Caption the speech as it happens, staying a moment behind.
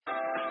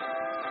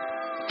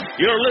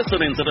You're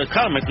listening to the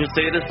Comic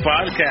Crusaders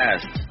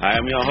podcast. I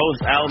am your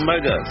host, Al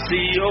Mega,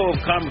 CEO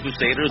of Comic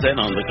Crusaders and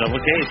Undercover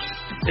Capes.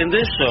 In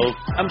this show,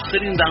 I'm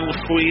sitting down with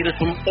creators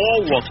from all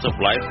walks of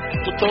life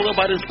to talk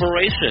about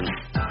inspiration,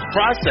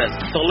 process,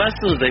 the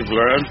lessons they've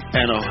learned,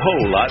 and a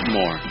whole lot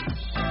more.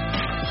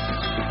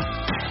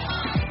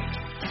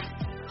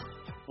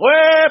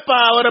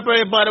 What up,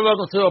 everybody?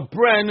 Welcome to a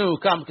brand new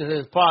Comic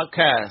Crusaders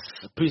podcast.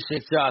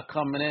 Appreciate y'all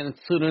coming in and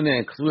tuning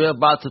in because we're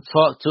about to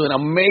talk to an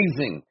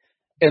amazing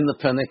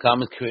independent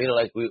comic creator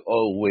like we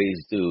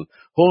always do.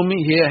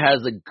 Homie here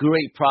has a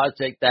great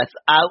project that's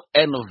out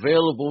and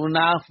available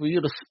now for you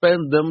to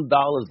spend them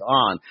dollars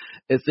on.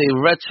 It's a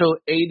retro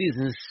 80s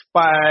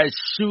inspired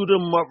shoot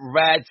 'em up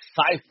rad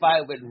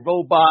sci-fi with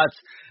robots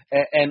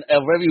and a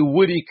very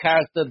witty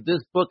character.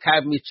 This book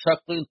had me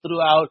chuckling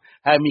throughout,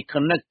 had me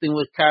connecting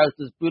with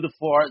characters,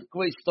 beautiful art,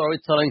 great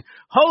storytelling.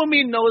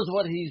 Homie knows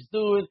what he's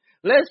doing.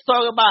 Let's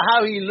talk about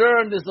how he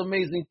learned this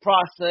amazing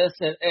process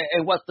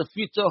and what the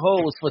future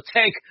holds for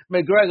Tank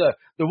McGregor,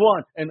 the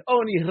one and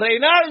only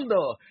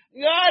Reynaldo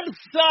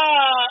Garza.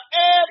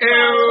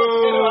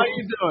 How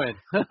you doing?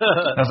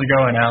 How's it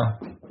going, Al?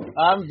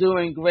 I'm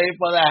doing great,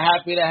 brother.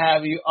 Happy to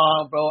have you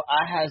on, bro.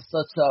 I had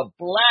such a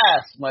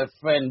blast, my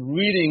friend,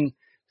 reading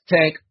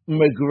Tank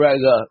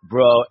McGregor,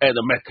 bro, and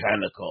the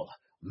Mechanical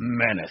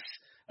Menace.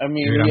 I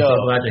mean, dude, I'm so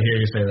glad to hear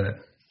you say that.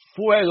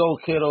 Fuego,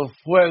 kiddo,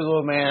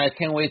 fuego, man. I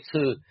can't wait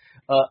to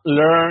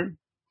learn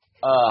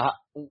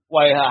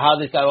how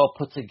this got all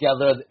put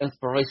together, the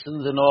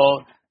inspirations and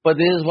all. But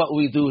this is what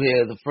we do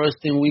here. The first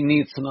thing we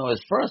need to know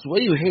is, first,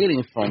 where you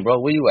hailing from, bro?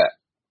 Where you at?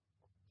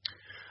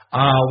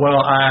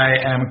 Well, I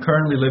am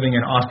currently living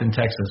in Austin,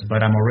 Texas,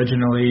 but I'm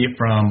originally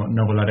from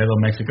Nuevo Laredo,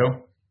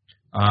 Mexico.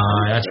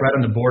 That's right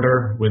on the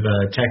border with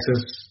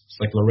Texas. It's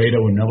like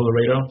Laredo and Nuevo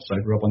Laredo, so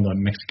I grew up on the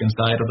Mexican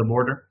side of the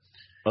border.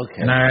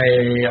 Okay. And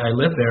I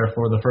lived there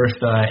for the first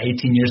 18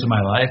 years of my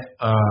life,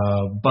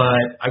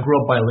 but I grew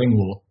up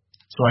bilingual.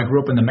 So I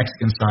grew up in the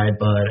Mexican side,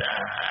 but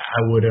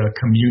I would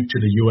commute to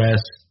the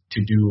U.S. to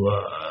do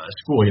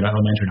school,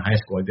 elementary and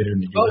high school. I did it in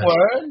the U.S. Oh,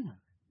 word?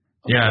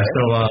 Okay. Yeah,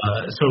 so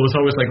it was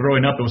always like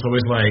growing up, it was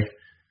always like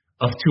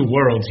of two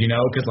worlds,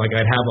 because like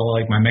I'd have all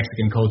like my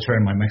Mexican culture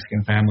and my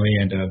Mexican family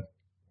and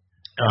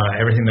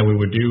everything that we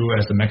would do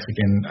as a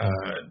Mexican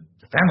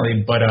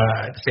family, but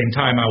at the same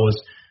time I was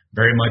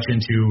very much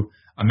into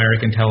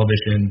American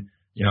television,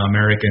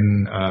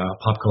 American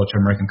pop culture,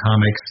 American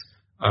comics,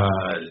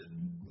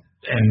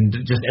 and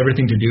just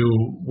everything to do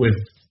with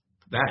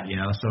that,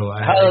 So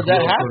how did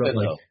that happen,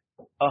 though?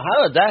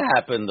 How did that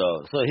happen,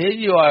 though? So here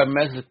you are in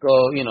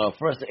Mexico,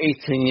 first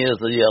 18 years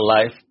of your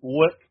life.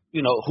 What,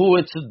 who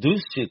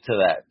introduced you to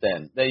that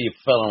then, that you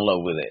fell in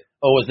love with it?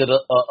 Or was it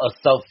a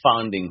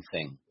self-founding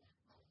thing?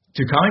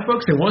 To comic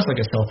books, it was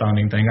like a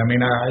self-founding thing. I mean,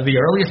 the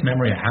earliest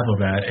memory I have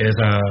of that is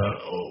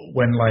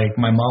when, like,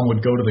 my mom would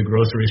go to the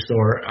grocery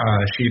store.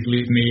 She'd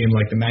leave me in,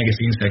 like, the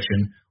magazine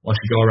section while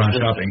she'd go around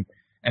shopping.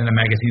 And the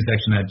magazine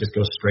section, I'd just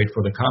go straight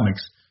for the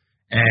comics.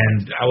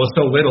 And I was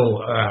so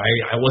little,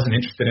 I wasn't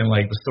interested in,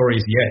 like, the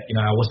stories yet.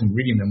 I wasn't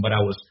reading them, but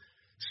I was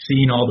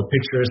seeing all the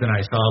pictures, and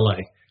I saw,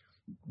 like,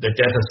 the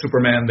death of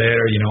Superman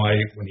there.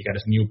 When he got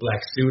his new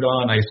black suit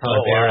on, I saw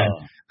it there. Wow.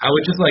 And I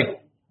would just,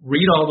 like,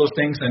 read all those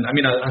things, and I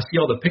mean, I see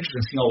all the pictures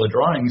and see all the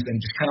drawings,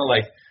 and just kind of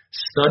like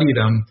study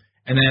them,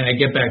 and then I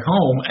get back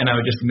home, and I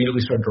would just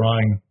immediately start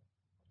drawing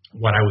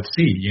what I would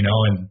see,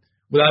 and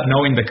without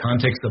knowing the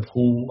context of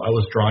who I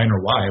was drawing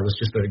or why. It was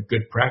just a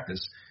good practice.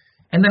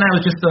 And then I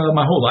was just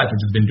my whole life I've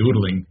just been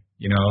doodling,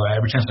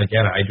 every chance I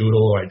get, I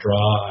doodle or I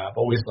draw. I've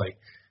always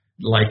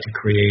liked to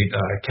create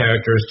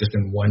characters just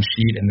in one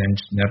sheet, and then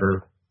just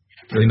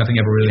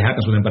nothing ever really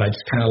happens with them. But I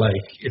just kind of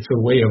it's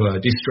a way of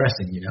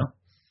de-stressing,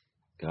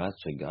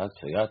 Gotcha.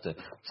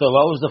 So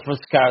what was the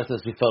first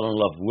characters you fell in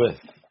love with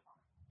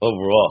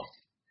overall?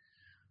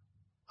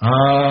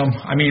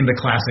 I mean, the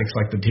classics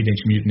like the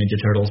Teenage Mutant Ninja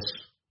Turtles.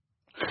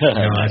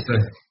 That's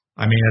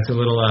a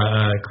little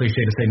cliche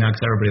to say now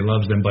because everybody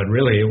loves them, but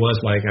really it was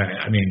like,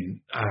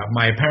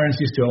 my parents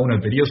used to own a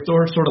video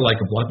store, sort of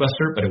like a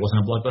Blockbuster, but it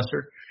wasn't a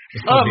Blockbuster.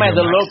 Oh man,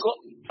 the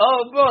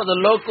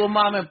local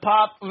mom and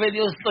pop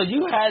video store.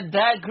 You had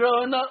that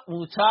growing up,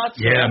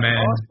 muchacho? Yeah, man.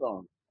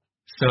 Awesome.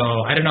 So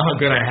I don't know how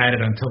good I had it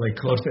until they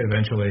closed it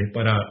eventually,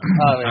 but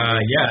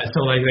yeah.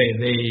 So like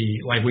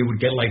we would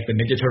get like the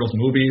Ninja Turtles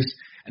movies,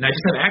 and I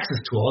just had access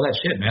to all that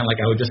shit, man. Like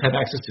I would just have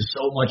access to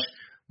so much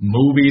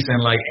movies,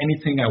 and like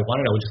anything I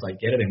wanted, I would just like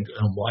get it and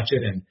watch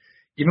it. And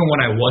even when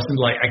I wasn't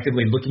like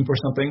actively looking for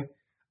something,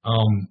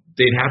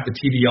 they'd have the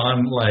TV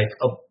on like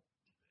up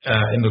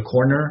in the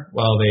corner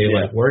while they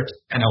like worked,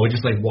 and I would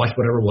just like watch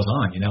whatever was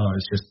on. It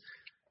was just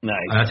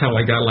nice. That's how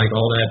I got like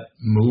all that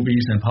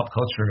movies and pop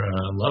culture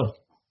love.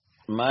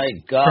 My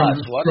gosh,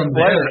 what an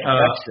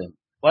injection.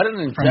 What an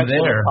injection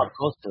of pop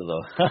culture,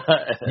 though.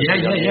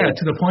 Yeah.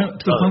 To the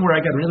point where I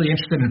got really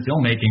interested in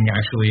filmmaking,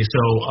 actually.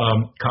 So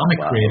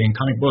creating,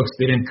 comic books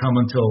didn't come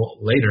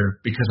until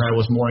later because I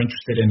was more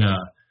interested in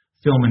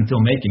film and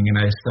filmmaking, and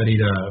I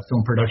studied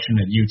film production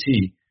at UT.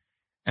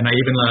 And I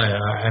even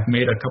I've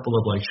made a couple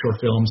of like short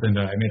films, and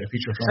I made a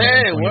feature film.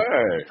 Hey,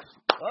 word.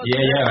 Okay.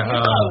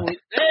 Yeah.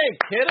 Hey,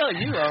 kiddo,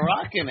 you are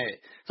rocking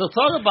it. So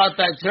talk about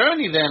that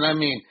journey then. I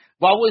mean,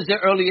 what was your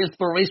early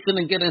inspiration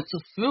to get into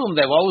film?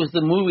 That what was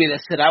the movie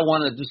that said I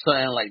want to do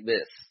something like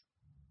this?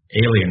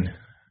 Alien.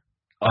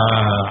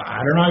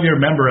 I don't know if you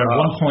remember at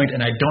one point,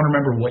 and I don't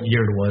remember what year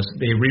it was.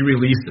 They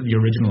re-released the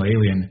original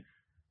Alien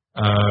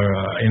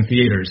in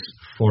theaters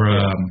for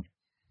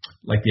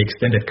like the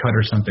extended cut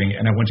or something,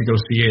 and I went to go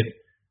see it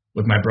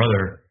with my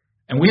brother,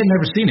 and we had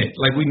never seen it.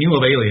 Like, we knew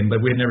of Alien,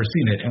 but we had never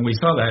seen it, and we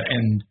saw that,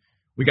 and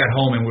we got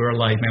home and we were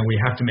like, man, we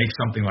have to make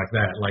something like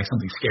that, like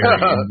something scary.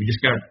 And we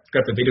just got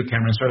the video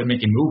camera and started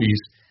making movies,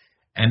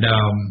 and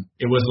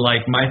it was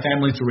like my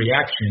family's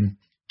reaction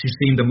to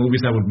seeing the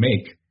movies I would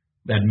make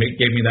that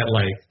gave me that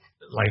like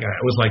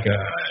it was like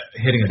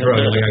hitting a drug.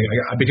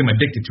 Like I became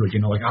addicted to it,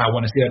 you know, like, I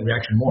want to see that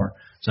reaction more.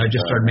 So I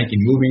just started making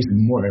movies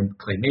and more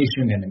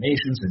claymation,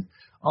 animations, and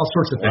all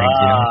sorts of things.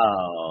 Wow. You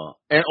know?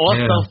 And all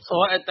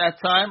self-taught at that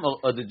time,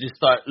 or did you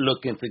start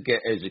looking to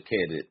get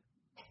educated?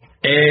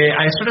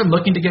 I started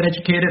looking to get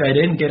educated. I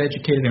didn't get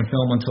educated in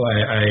film until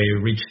I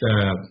reached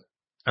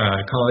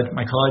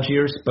my college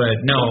years. But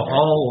no,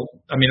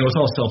 it was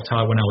all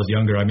self-taught when I was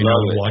younger. I mean, I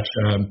would watch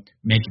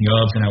making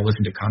ofs, and I would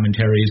listen to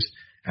commentaries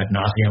ad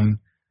nauseum.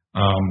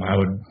 I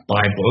would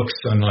buy books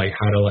on like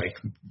how to like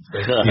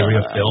the theory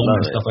of film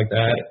and stuff like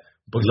that.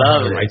 Books on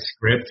how to write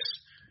scripts.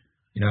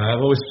 You know,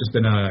 I've always just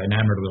been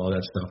enamored with all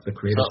that stuff, the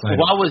creative side.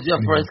 What was your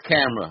first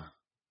camera?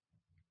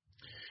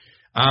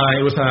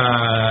 It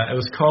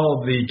was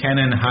called the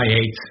Canon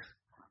Hi8.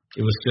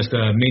 It was just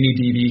a mini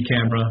DV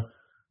camera.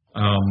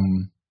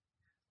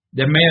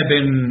 There may have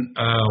been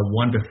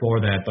one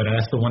before that, but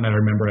that's the one that I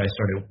remember I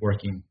started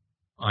working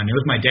on. It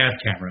was my dad's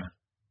camera.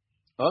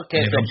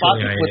 Okay, so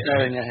Papi put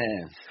that in your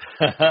hands.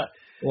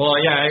 Well,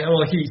 yeah.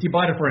 He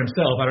bought it for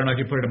himself. I don't know if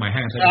he put it in my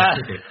hands. I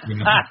just took it. You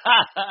know?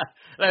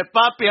 Like,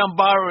 Papi, I'm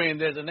borrowing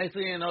this. And next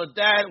thing you know,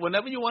 Dad,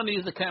 whenever you want to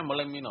use the camera,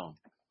 let me know.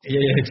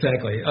 Yeah,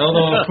 exactly.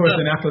 Although, of course,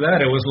 then after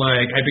that, it was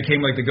like I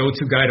became like the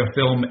go-to guy to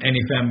film any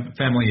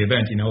family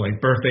event. You know, like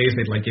birthdays,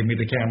 they'd like give me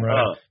the camera.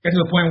 Get to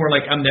the point where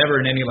like I'm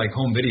never in any like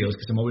home videos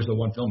because I'm always the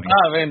one filming.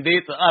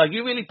 Bendito.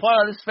 You really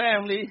part of this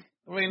family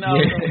right now.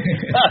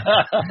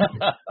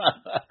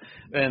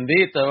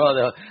 Bendito,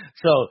 brother.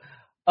 So,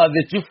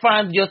 did you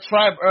find your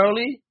tribe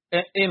early?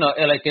 You know,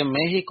 like in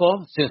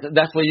Mexico, since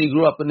that's where you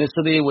grew up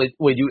initially,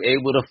 were you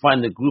able to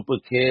find a group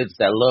of kids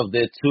that loved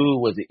it too?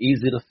 Was it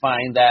easy to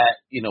find that?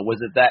 You know, was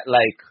it that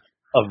like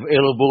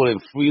available and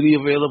freely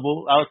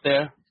available out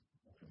there?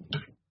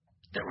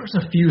 There was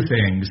a few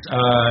things.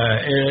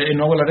 In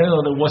Nuevo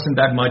Laredo, there wasn't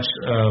that much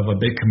of a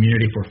big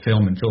community for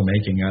film and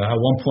filmmaking. At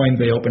one point,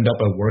 they opened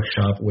up a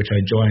workshop, which I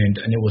joined,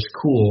 and it was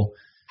cool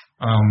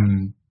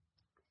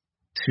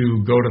to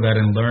go to that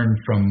and learn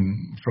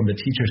from the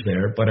teachers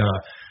there. But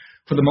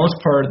for the most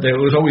part, it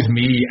was always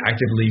me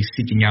actively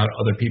seeking out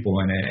other people.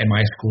 And in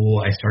my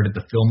school, I started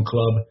the film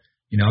club,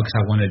 you know, because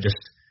I wanted just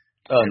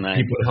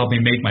people to help me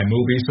make my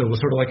movies. So it was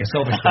sort of like a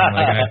selfish thing.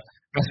 Like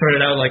I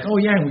started out like, oh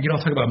yeah, we can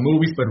all talk about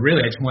movies, but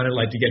really I just wanted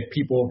like to get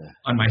people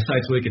on my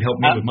side so they could help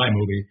me with my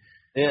movie.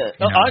 Yeah.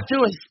 You know? Aren't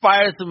you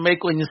inspired to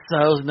make one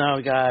yourselves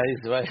now, guys?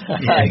 Right?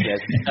 I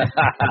guess.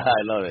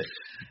 I love it.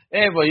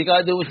 Hey, bro, you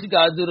gotta do what you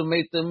gotta do to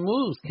make the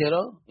moves,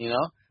 kiddo. You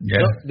know.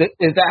 Yeah. So,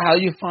 is that how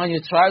you find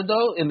your tribe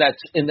though? In that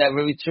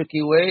very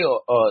tricky way,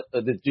 or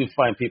did you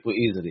find people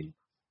easily?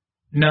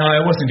 No,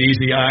 it wasn't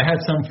easy. I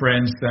had some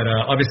friends that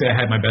obviously I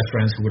had my best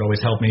friends who would always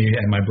help me,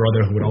 and my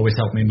brother who would always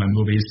help me in my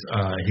movies.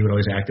 He would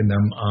always act in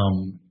them.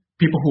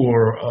 People who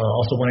were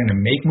also wanting to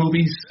make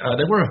movies.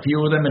 There were a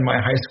few of them in my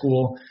high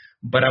school,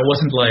 but I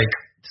wasn't like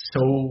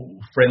so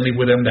friendly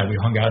with them that we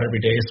hung out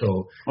every day.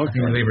 So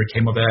nothing really ever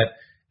came of that.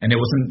 And it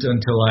wasn't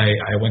until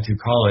I went to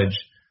college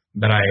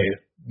that I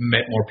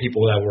met more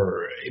people that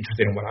were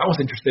interested in what I was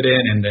interested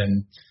in, and then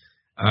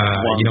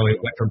you know, it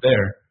went from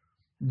there.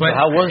 But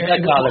how was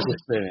that college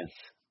experience?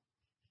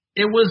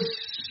 It was,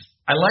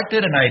 I liked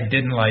it and I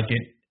didn't like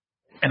it,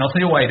 and I'll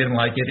tell you why I didn't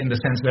like it. In the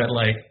sense that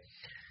like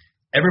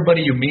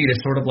everybody you meet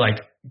is sort of like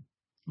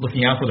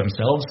looking out for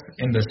themselves,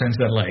 in the sense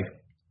that like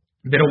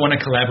they don't want to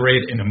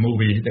collaborate in a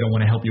movie, they don't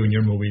want to help you in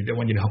your movie, they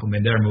want you to help them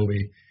in their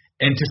movie.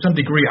 And to some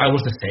degree, I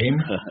was the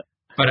same.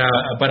 But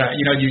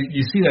you know,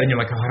 you see that and you're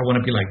like, oh, I don't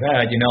want to be like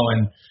that, you know,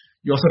 and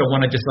you also don't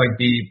want to just like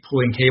be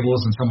pulling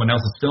cables in someone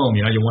else's film,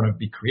 you know, you want to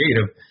be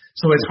creative.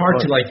 So it's hard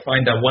to like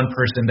find that one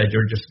person that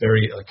you're just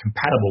very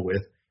compatible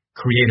with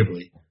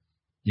creatively,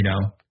 you know.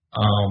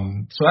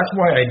 So that's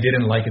why I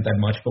didn't like it that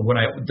much. But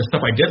the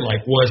stuff I did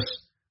like was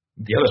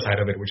the other side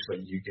of it, which is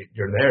like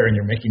you're there and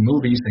you're making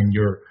movies and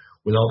you're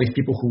with all these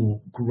people who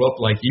grew up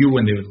like you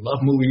and they would love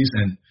movies,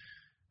 and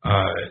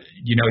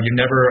you know, you're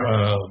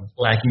never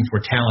lacking for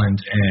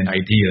talent and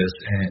ideas,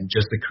 and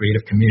just the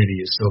creative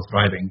community is so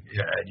thriving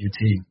at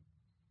UT.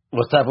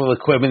 What type of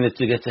equipment did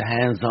you get your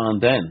hands on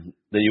then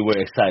that you were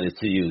excited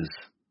to use?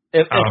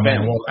 Well,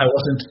 I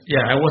wasn't.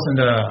 Yeah, I was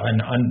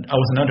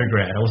an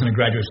undergrad. I wasn't a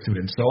graduate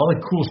student, so all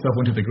the cool stuff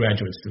went to the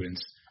graduate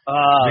students. The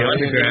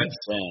Really? undergrads,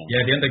 Damn.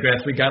 yeah, the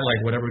undergrads, we got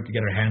like whatever we could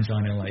get our hands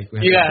on, and like we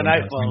had You to got an build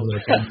out iPhone. things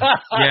like that.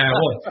 Yeah,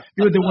 well,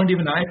 dude, there weren't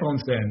even iPhones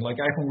then. Like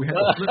iPhone, we had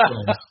the flip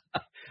phones.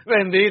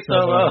 Bendito,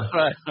 So,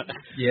 bro.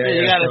 Yeah,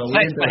 You yeah. got to So we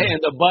text by ended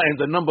hitting the buttons,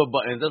 the number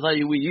buttons. That's how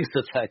we used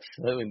to text.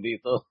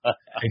 Bendito.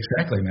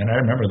 exactly, man. I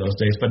remember those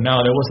days, but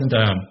no, there wasn't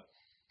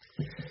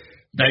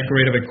that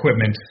great of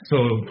equipment, so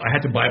I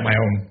had to buy my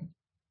own,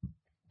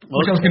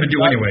 which I was going to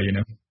do anyway, you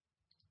know.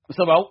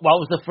 So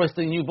what was the first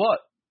thing you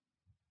bought?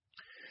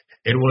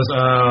 It was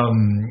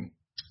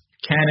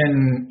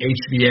Canon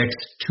HVX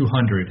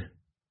 200.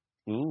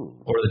 Ooh.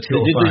 Or the 205.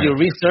 Did you do your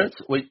research?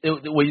 What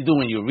you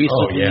doing your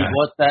research when you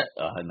bought that?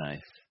 Oh,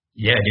 nice.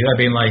 Yeah, dude. I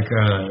mean, like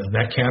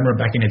that camera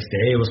back in its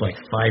day, it was like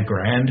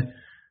 $5,000.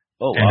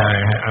 Oh, wow.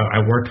 And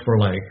I worked for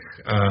like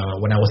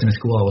when I was in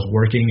school, I was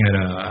working at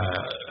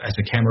as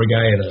a camera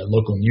guy at a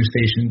local news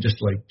station,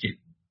 just like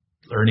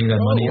earning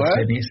that money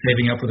and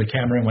saving up for the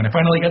camera. And when I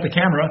finally got the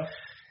camera,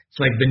 it's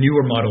like the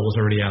newer model was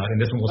already out,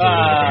 and this one was already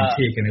like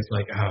antique, and it's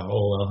like, oh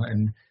well.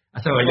 And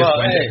that's how I just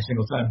went every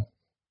single time.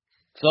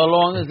 So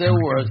long as it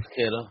works,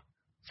 kiddo.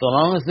 So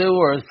long as it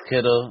works,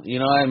 kiddo. You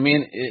know what I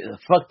mean?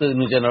 Fuck the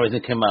new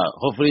generation came out.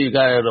 Hopefully you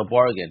got it at a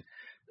bargain.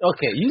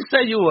 Okay, you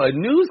said you were a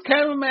news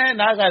cameraman.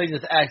 Now I gotta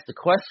just ask the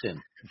question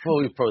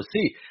before we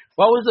proceed.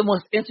 What was the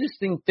most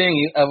interesting thing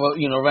you ever,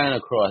 ran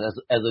across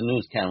as a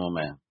news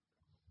cameraman?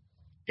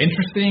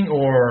 Interesting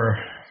or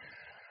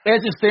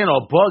interesting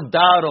or bugged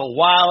out or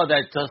wild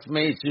that just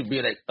made you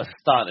be like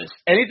astonished?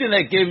 Anything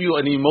that gave you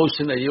an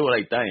emotion that you were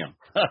like, damn.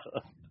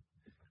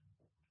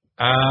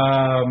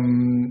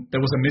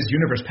 There was a Miss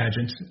Universe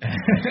pageant.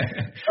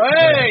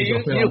 Hey, you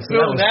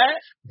filmed that?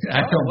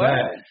 I filmed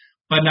that.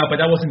 But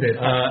that wasn't it.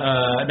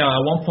 No,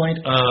 at one point,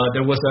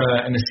 there was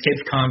an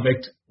escaped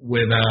convict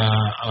with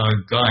a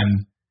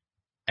gun,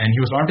 and he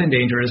was armed and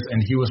dangerous,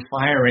 and he was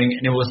firing,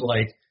 and it was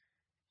like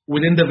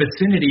within the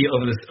vicinity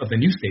of the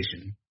news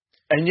station.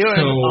 And you're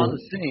on the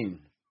scene.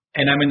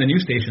 And I'm in the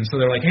news station, so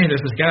they're like, hey,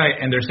 there's this guy,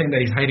 and they're saying that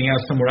he's hiding out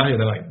somewhere out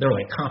here. They're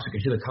like cops. I can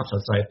see the cops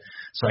outside.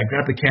 So I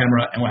grab the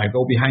camera, and when I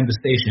go behind the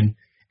station,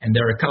 and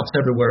there are cops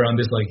everywhere on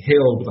this like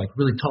hill with like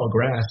really tall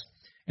grass,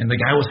 and the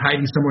guy was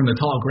hiding somewhere in the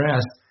tall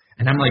grass,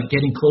 and I'm like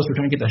getting closer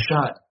trying to get the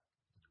shot,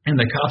 and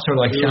the cops are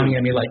like shouting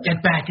at me like, get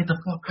back, get the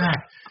fuck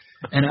back,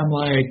 and I'm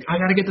like, I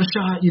gotta get the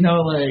shot,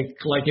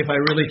 like if I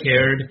really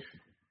cared,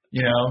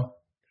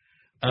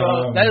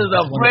 Bro, that is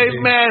a brave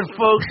man,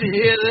 folks. You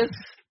hear this?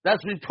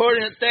 That's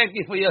reporting. Thank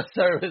you for your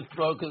service,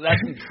 bro, because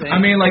that's insane. I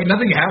mean, like,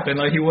 nothing happened.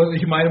 Like, he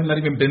might have not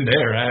even been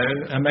there.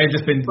 I might have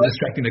just been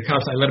distracting the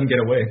cops. I let him get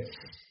away.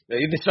 Yeah,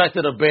 you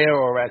distracted a bear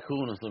or a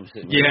raccoon or some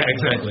shit. Right? Yeah,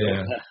 exactly,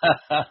 yeah.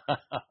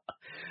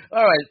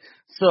 All right.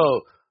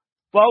 So,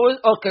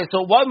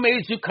 what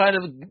made you kind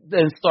of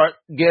then start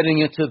getting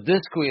into this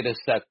creative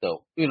sector?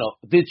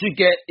 Did you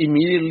get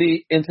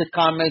immediately into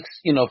comics,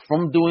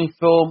 from doing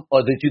film,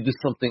 or did you do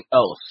something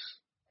else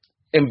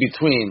in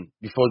between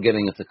before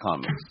getting into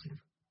comics?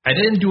 I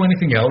didn't do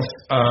anything else.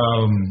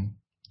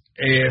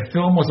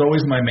 Film was always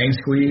my main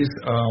squeeze,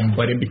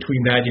 but in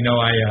between that,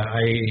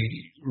 I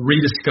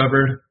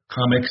rediscovered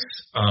comics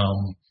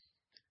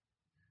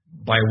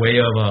by way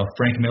of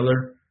Frank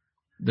Miller,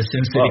 the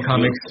Sin City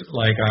comics.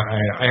 Like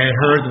I had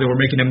heard that they were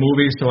making a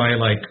movie, so I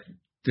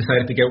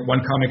decided to get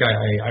one comic.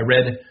 I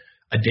read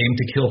A Dame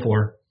to Kill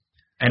For,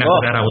 and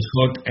after that I was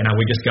hooked. And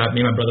me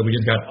and my brother, we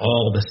just got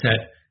all the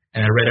set,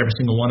 and I read every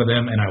single one of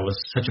them, and I was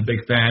such a big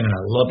fan, and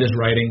I loved his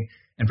writing.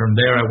 And from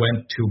there, I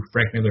went to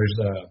Frank Miller's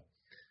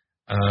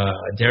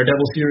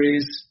Daredevil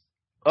series.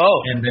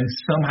 Oh. And then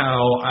somehow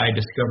I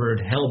discovered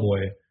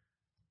Hellboy.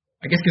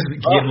 I guess because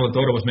Guillermo del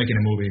Toro was making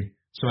a movie.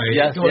 So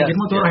Guillermo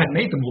del Toro had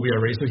made the movie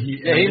already. So he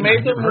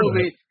made the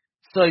movie.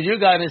 So you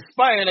got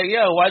inspired. Like,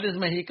 yo, why this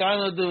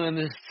Mexicano doing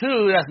this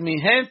too? That's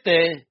mi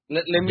gente.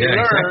 Let me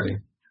learn.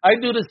 Exactly. I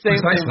do the same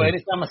thing. But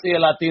anytime I see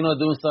a Latino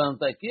doing something,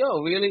 it's like,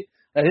 yo, really?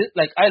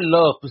 Like, I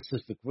love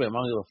Pacific Rim.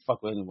 I don't give a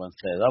fuck what anyone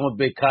says. I'm a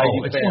big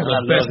Kaiju fan. It's one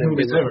of the best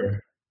movies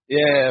ever.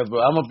 Yeah,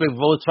 bro. I'm a big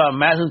Voltron,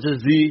 Messenger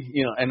Z,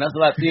 and that's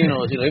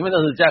Latinos. Even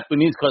though it's a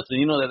Japanese culture,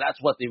 that's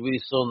what they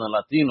really saw in the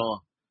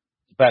Latino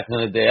back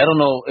in the day. I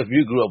don't know if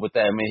you grew up with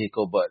that in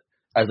Mexico, but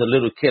as a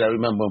little kid, I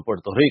remember in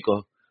Puerto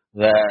Rico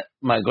that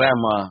my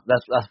grandma,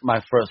 that's my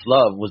first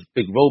love, was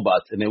big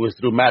robots, and it was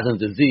through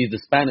Messenger Z, the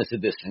Spanish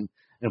edition.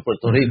 In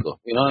Puerto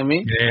Rico, you know what I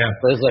mean? Yeah.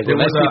 So it's like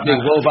when I see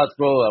big robots,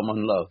 bro, I'm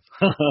in love.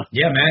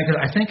 Yeah, man. Because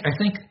I think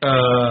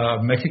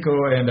Mexico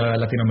and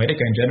Latin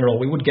America in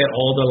general, we would get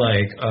all the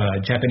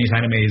Japanese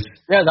animes.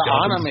 Yeah, the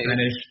anime.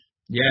 Spanish.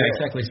 Yeah,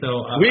 exactly.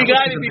 So we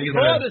got it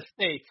before the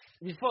States.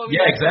 Before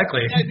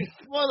exactly.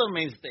 Before the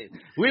main States,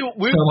 we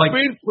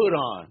been put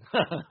on.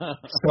 So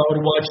I would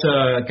watch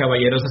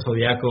Caballeros de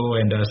Zodiaco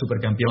and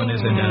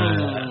Supercampeones,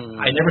 and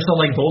I never saw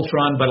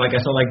Voltron, but I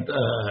saw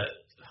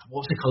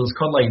what was it called? It's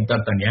called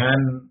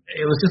D'Artagnan.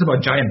 It was just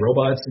about giant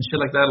robots and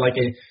shit like that.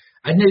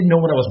 I didn't know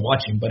what I was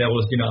watching, but I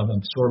was, I'm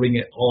absorbing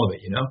all of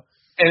it,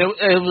 And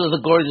it was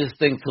a gorgeous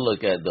thing to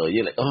look at, though.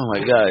 You're like, oh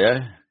my god,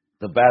 yeah,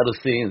 the battle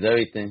scenes,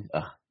 everything.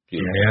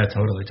 Yeah,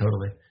 totally.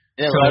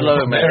 Yeah, so I love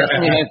it, man. That's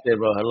me,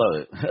 bro. I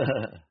love it.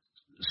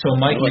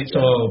 Mike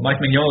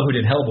Mignola, who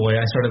did Hellboy,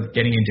 I started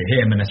getting into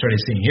him, and I started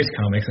seeing his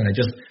comics, and I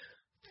just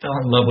fell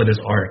in love with his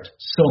art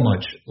so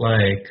much.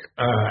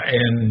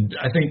 And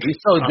I think he's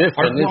so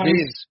different.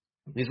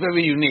 He's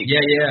very unique.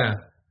 Yeah.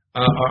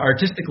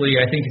 Artistically,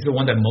 I think he's the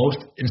one that most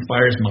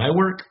inspires my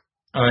work,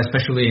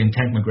 especially in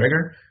Tank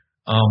McGregor.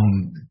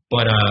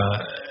 With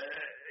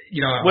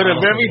a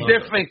very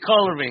different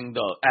coloring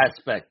though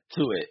aspect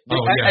to it.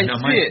 I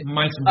see it.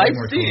 Mine's I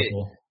more see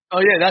colorful. it. Oh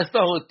yeah, that's the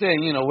whole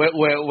thing.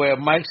 Where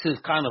Mike's is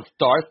kind of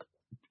dark,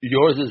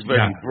 yours is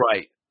very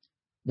bright.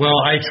 Well,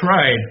 I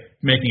tried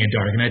making it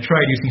dark, and I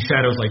tried using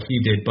shadows like he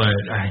did, but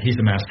he's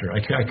the master.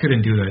 I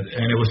couldn't do that,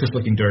 and it was just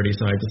looking dirty.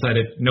 So I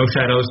decided no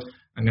shadows.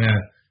 I'm gonna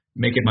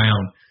make it my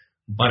own.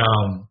 But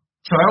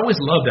so I always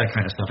loved that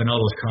kind of stuff and all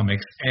those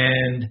comics.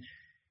 And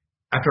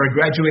after I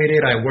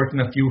graduated, I worked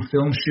in a few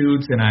film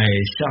shoots, and I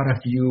shot a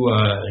few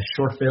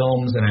short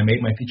films, and I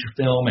made my feature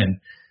film. And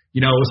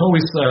it was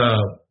always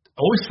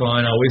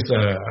fun, always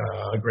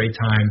a great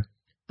time.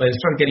 But it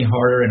started getting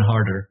harder and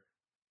harder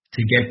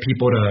to get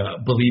people to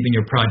believe in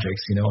your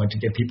projects, and to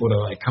get people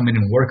to come in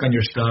and work on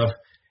your stuff.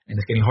 And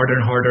it's getting harder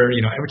and harder.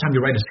 Every time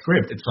you write a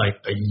script, it's like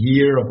a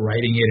year of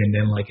writing it, and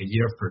then a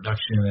year of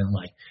production, and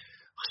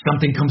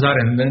something comes out,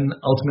 and then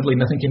ultimately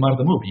nothing came out of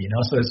the movie.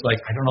 So it's I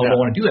don't know if I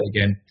want to do that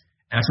again.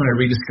 And that's when I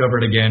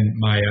rediscovered again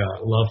my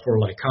love for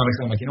comics.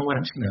 I'm you know what?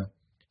 I'm just gonna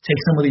take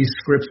some of these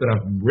scripts that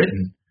I've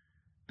written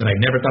that I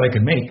never thought I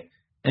could make,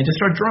 and just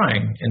start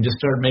drawing and just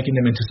start making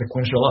them into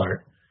sequential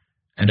art.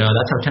 And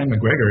that's how Tank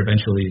McGregor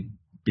eventually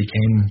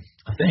became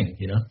a thing.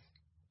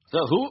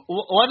 So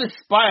what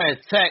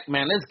inspired Tank,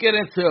 man? Let's get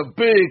into a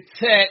big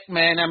Tank,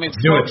 man. I mean,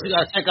 folks, you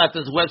gotta check out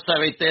this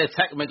website right there,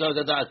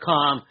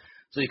 tankmcgregor.com.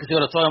 So you can see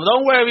what I'm talking about.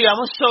 Don't worry, I'm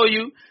going to show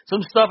you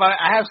some stuff.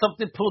 I have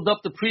something pulled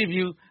up, the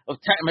preview of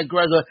Tank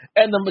McGregor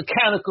and the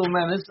Mechanical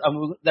Menace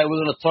that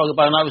we're going to talk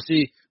about. And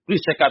obviously,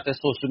 please check out their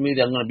social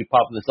media. I'm going to be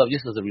popping this up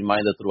just as a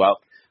reminder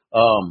throughout.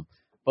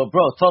 But,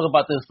 bro, talk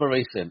about the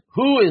inspiration.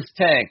 Who is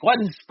Tank?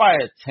 What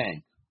inspired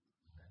Tank?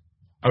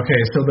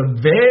 Okay, so the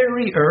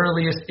very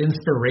earliest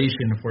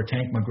inspiration for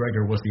Tank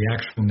McGregor was the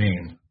actual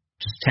name,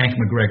 just Tank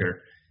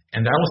McGregor.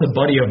 And that was a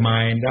buddy of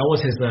mine. That was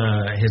his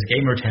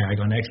gamer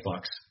tag on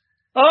Xbox.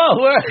 Oh,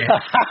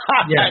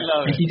 yeah. I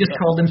love it. He just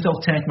called himself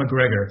Tank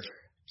McGregor.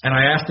 And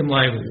I asked him,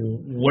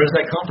 where does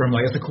that come from?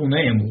 It's a cool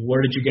name.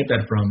 Where did you get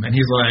that from? And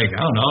he's like, I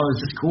don't know.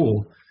 It's just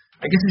cool.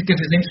 I guess it's because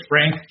his name's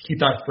Frank. He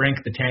thought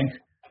Frank the Tank.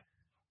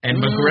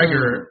 And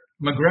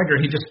McGregor,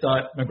 he just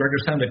thought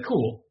McGregor sounded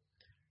cool.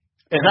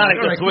 It's not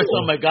like a twist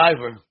on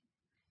MacGyver.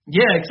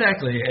 Yeah,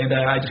 exactly. And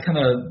I just kind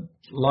of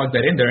logged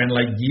that in there. And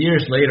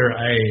years later,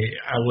 I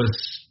was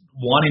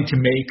wanting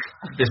to make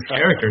this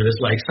character, this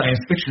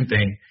science fiction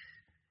thing.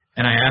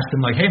 And I asked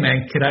him, hey,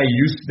 man, could I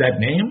use that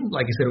name?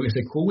 He said, is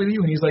it cool with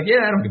you? And he's like,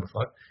 yeah, I don't give a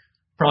fuck.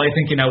 Probably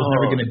thinking I was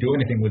never going to do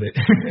anything with it.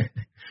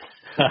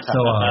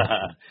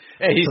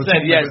 Hey, he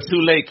said, yes,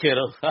 too late,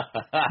 kiddo.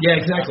 Yeah,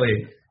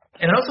 exactly.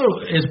 And it also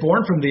is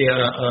born from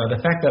the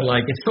fact that,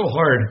 it's so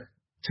hard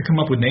to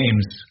come up with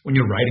names when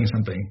you're writing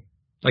something.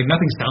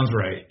 Nothing sounds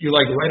right. You,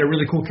 write a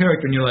really cool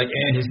character, and you're like,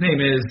 and his name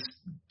is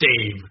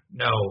Dave.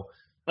 No.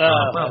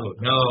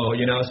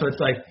 No, so it's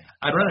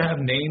I'd rather have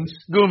names.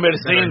 Hey,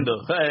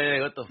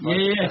 what the fuck?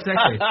 Yeah,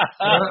 exactly.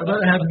 I'd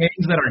rather have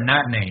names that are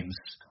not names.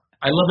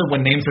 I love it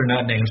when names are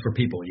not names for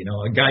people.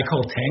 A guy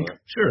called Tank,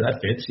 sure,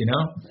 that fits.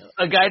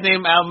 A guy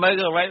named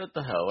Almega, right? What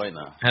the hell? Why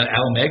not?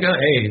 Almega,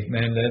 hey,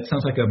 man, that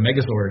sounds like a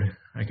Megazord.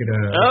 I could.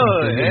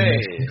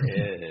 Hey,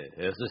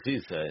 that's what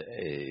she said.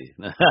 Hey.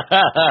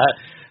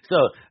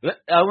 So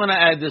I want to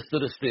add this to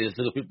the stage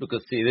so the people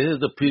can see. This is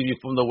the preview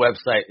from the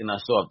website, and I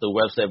saw up the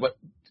website. But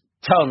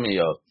tell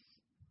me,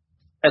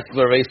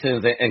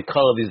 explorations and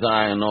color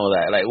design and all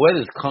that. Where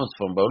this comes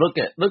from, bro. Look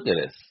at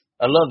this.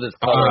 I love this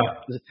color.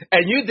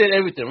 And you did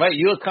everything, right?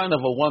 You're kind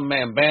of a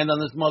one-man band on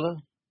this mother?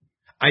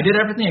 I did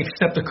everything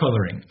except the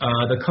coloring.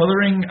 The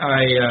coloring,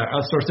 I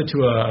outsourced it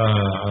to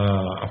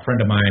a friend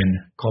of mine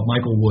called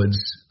Michael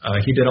Woods.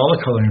 He did all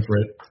the coloring for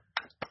it.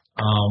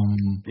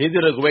 He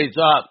did a great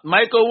job.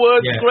 Michael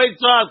Woods, great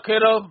job,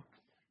 kiddo.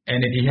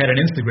 And if he had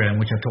an Instagram,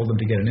 which I told him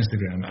to get an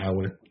Instagram, I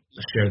would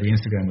share the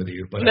Instagram with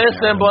you. But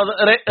listen, brother,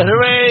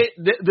 Ray,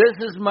 this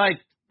is my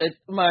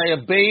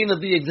bane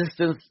of the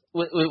existence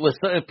with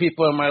certain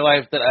people in my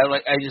life that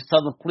I just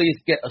tell them, please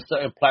get a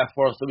certain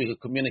platform so we can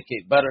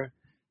communicate better.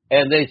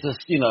 And they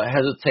just,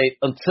 hesitate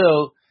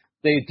until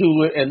they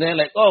do it. And they're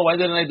like, oh, why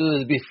didn't I do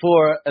this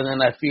before? And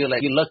then I feel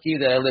you're lucky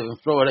that I live in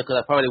Florida because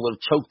I probably would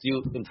have choked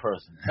you in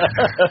person.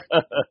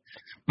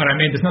 But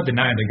there's no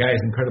denying the guy is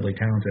incredibly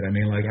talented. I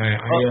drew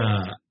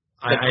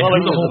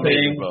the whole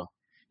thing. Bro.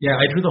 Yeah,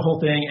 I drew the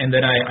whole thing, and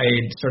then I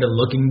started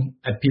looking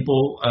at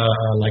people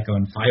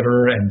on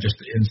Fiverr and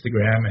just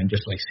Instagram and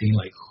just seeing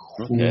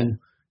who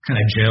kind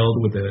of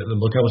gelled with the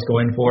look I was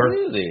going for,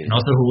 really? And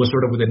also who was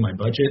sort of within my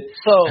budget.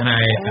 So, and I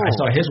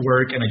saw his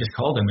work, and I just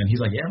called him, and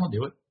he's like, "Yeah, I'll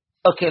do it."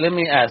 Okay, let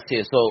me ask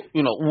you. So,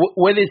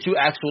 where did you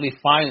actually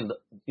find,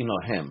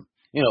 him?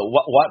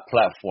 What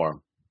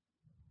platform?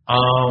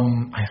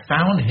 I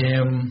found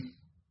him.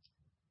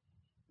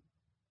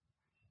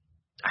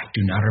 I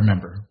do not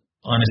remember.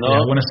 Honestly, No?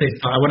 I want to say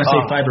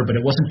Fiverr, but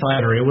it wasn't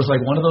Fiverr. It was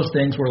like one of those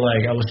things where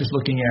like I was just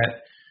looking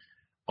at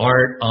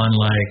art on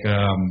like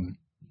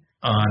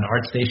on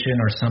ArtStation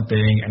or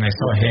something, and I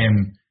saw him,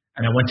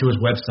 and I went to his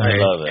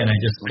website, and I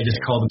just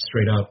called him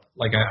straight up.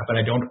 Like, but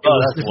I don't.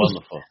 That's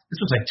wonderful. This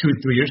was like 2 or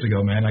 3 years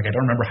ago, man. Like I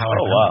don't remember how.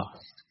 Oh wow.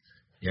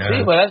 Yeah.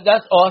 See, but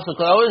that's awesome.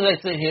 Cause I always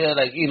like to hear,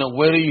 like,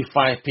 where do you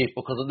find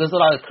people? Because there's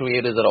a lot of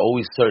creators that are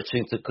always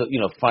searching to,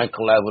 find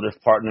collaborative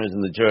partners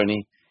in the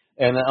journey.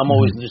 And I'm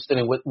always interested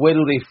in where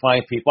do they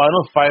find people. I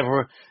know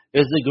Fiverr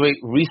is a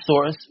great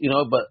resource,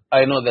 but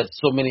I know that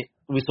so many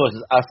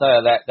resources outside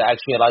of that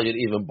actually allow you to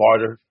even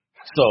barter.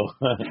 So,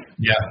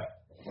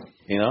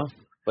 yeah.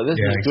 But this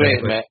is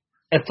great, man.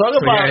 And talk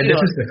about, this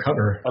is the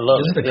cover. I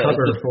love this is the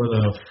cover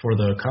for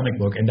the comic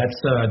book, and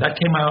that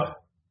came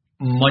out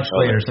much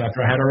later. So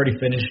after I had already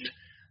finished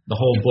the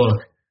whole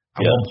book,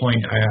 at one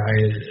point, I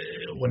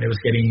when it was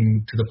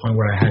getting to the point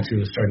where I had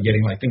to start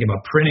getting like thinking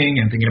about printing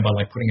and thinking about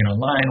like putting it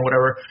online or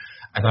whatever,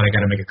 I thought I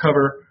got to make a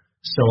cover.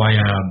 So I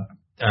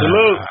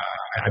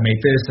made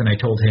this, and I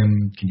told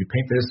him, "Can you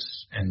paint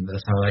this?" And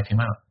that's how that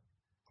came out.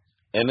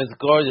 And it's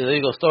gorgeous. There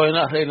you go. Story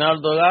not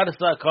Reynaldo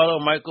Garza,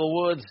 Carlo Michael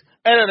Woods.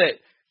 Edit it.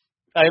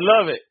 I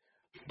love it.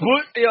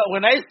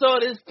 When I saw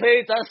this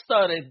page, I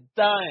started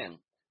dying.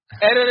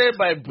 Edited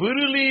by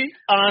Brutally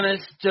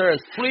Honest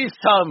Jerks. Please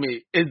tell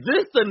me, is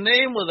this the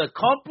name of the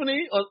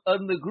company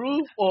on the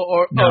group,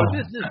 or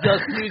this is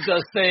just you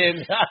just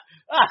saying?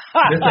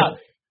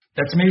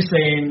 That's me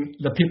saying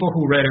the people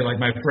who read it, like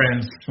my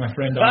friend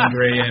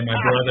Andre and my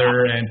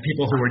brother, and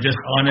people who were just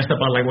honest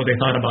about like what they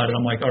thought about it.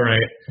 I'm like, all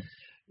right.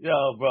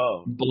 Yo,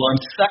 bro.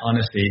 Blunt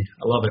honesty.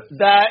 I love it.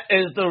 That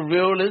is the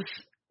realest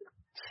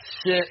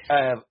shit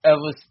I have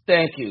ever.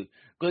 Thank you.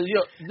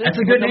 That's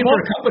a good name for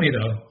a company,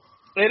 though.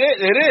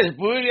 It is.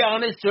 Brutally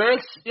Honest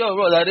Jerks. Yo,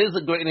 bro, that is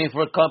a great name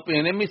for a company.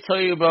 And let me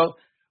tell you, bro,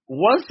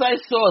 once I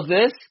saw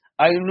this,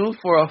 I knew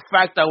for a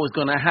fact I was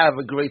going to have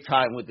a great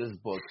time with this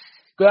book.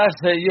 Because I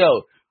said,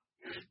 yo,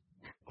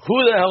 who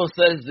the hell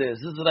says this?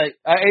 This is like,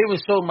 I even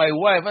showed my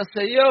wife. I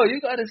said, yo,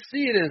 you got to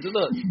see this.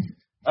 Look.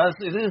 I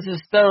said, this is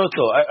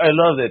hysterical. I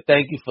love it.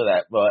 Thank you for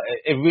that, bro.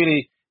 It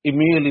really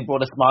immediately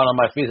brought a smile on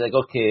my face. Like,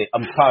 okay,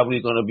 I'm probably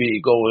going to be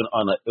going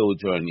on an ill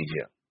journey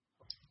here.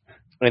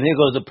 And here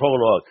goes the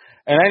prologue.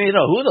 And I need to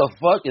know, who the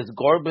fuck is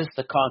Gorbis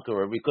the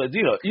Conqueror? Because,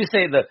 you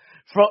say that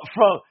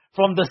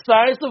from the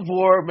size of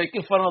war,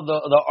 making fun of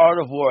the art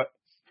of war,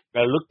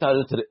 I looked out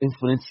into the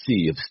infinite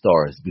sea of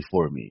stars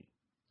before me.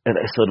 And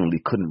I suddenly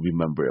couldn't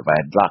remember if I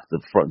had locked the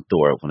front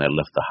door when I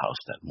left the house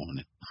that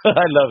morning.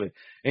 I love it.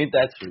 Ain't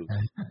that true?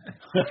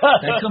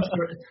 That comes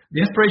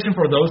the inspiration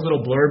for those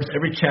little blurbs.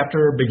 Every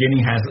chapter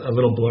beginning has a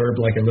little blurb,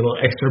 like a little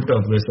excerpt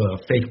of this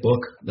fake book,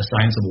 The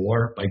Science of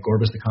War by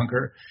Gorbis the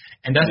Conqueror.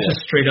 And that's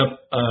just straight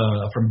up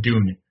from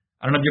Dune.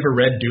 I don't know if you ever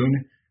read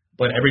Dune,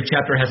 but every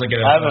chapter has like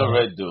a... I haven't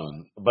read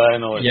Dune, but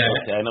I know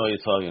I know what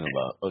you're talking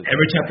about. Okay.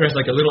 Every chapter has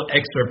like a little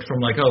excerpt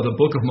from like, the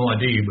Book of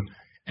Muad'Dib.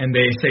 And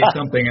they say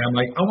something, and I'm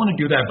like, I want to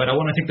do that, but I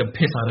want to take the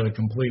piss out of it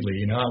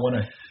completely. I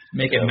want to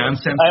make it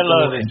nonsensical. I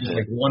love it. Just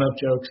like one-up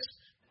jokes.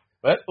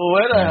 But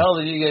where the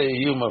hell did you get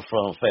your humor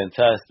from?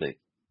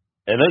 Fantastic.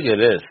 And look at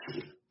this.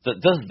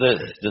 Just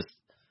this.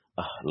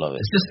 I love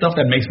it. It's just stuff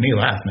that makes me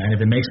laugh, man.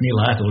 If it makes me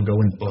laugh, it'll go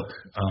in the book.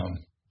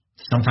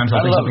 Sometimes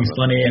I'll think something's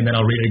funny, and then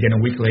I'll read it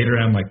again a week later,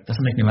 and I'm like,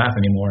 doesn't make me laugh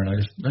anymore, and I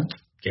just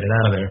get it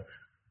out of there.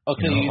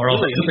 Okay, or I'll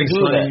think something's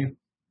funny.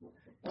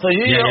 So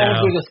you're your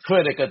own biggest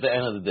critic at the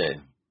end of the day.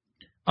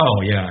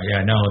 Oh, yeah.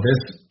 No,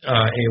 this,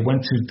 it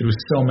went through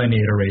so many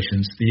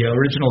iterations. The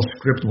original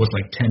script was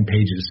like 10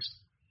 pages.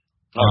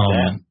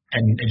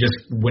 And it just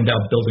went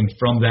out building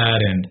from that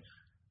and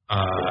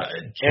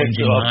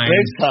changing lines.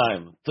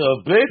 To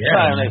a big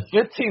time, like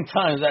 15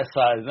 times that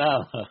size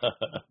now.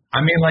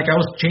 I mean, like I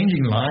was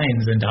changing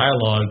lines and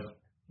dialogue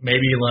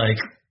maybe like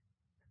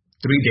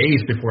 3 days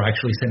before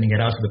actually sending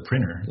it out to the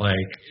printer.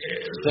 Like,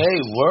 say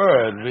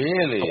word,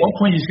 really. At one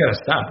point, you just gotta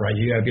stop, right?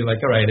 You gotta be like,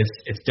 all right,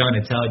 it's done,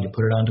 it's out. You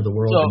put it onto the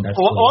world, and that's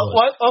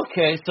what.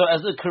 Okay, so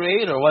as a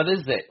creator, what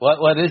is it?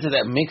 What is it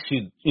that makes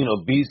you,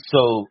 be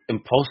so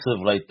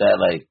impulsive like that?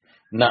 Like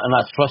not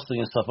trusting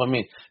yourself. I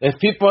mean, if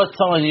people are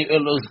telling you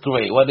it looks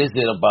great, what is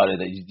it about it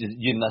that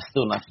you're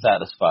still not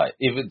satisfied?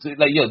 If it's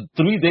like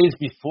 3 days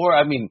before,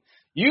 I mean,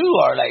 you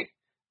are like.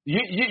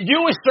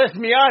 You would stress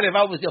me out if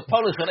I was your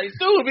publisher. Like,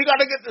 dude, we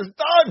got to get this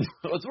done.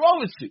 What's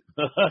wrong with you?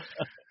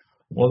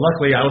 Well,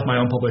 luckily, I was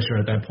my own publisher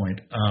at that point.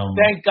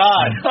 Thank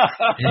God.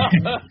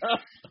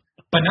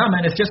 But no,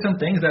 man, it's just some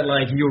things that,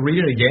 like, you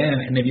read it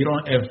again, and if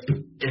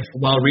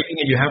while reading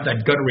it, you have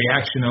that gut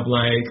reaction of,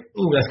 like,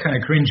 ooh, that's kind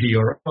of cringy,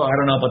 or, oh, I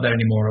don't know about that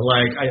anymore.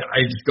 Like,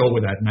 I just go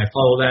with that, and I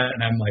follow that,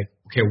 and I'm like,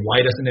 okay,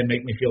 why doesn't it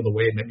make me feel the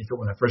way it made me feel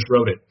when I first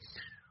wrote it?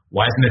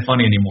 Why isn't it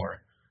funny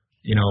anymore?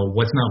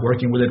 What's not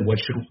working with it? What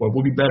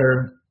would be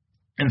better?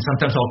 And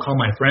sometimes I'll call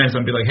my friends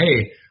and be like,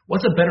 hey,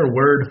 what's a better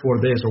word for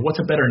this? Or what's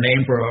a better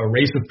name for a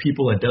race of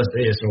people that does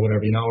this or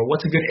whatever, or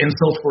what's a good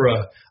insult for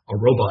a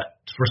robot,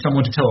 for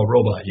someone to tell a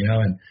robot,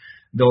 and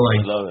they'll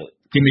like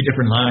give me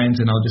different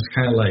lines, and I'll just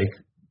kind of like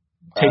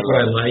take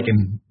what I like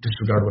and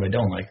disregard what I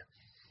don't like.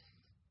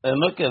 And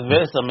look at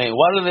this. I mean,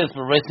 what is the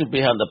inspiration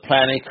behind the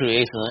planet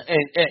creation?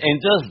 And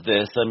just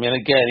this. I mean,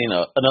 again,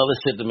 another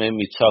shit that made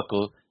me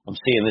chuckle. I'm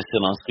seeing this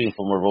thing on screen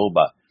from a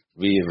robot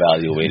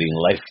reevaluating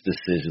life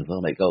decisions. I'm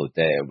like, oh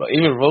damn, bro.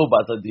 Even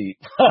robots are deep.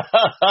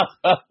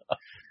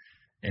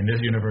 In this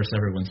universe,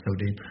 everyone's so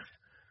deep.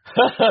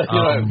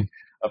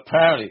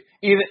 Apparently,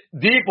 either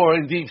deep or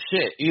in deep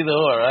shit, either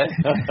or, right?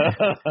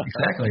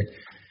 Exactly.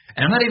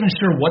 And I'm not even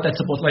sure what that's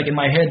supposed to, like in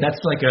my head. That's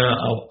like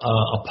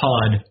a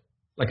pod,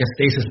 like a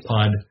stasis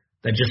pod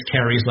that just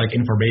carries like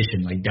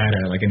information, like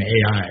data, like an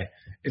AI.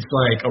 It's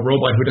like a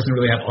robot who doesn't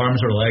really have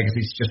arms or legs.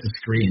 He's just a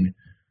screen.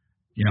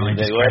 What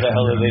the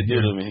hell did they do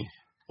to me?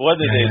 What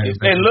did they do?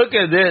 Exactly. And look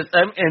at this.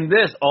 And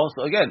this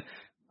also, again,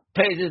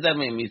 pages that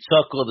made me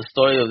chuckle. The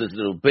story of this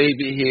little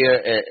baby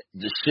here,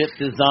 the ship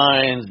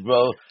designs,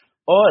 bro.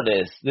 All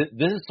this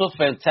is so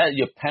fantastic.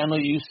 Your panel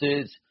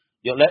usage,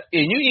 and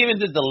you even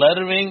did the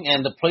lettering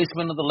and the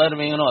placement of the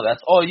lettering and all.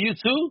 That's all you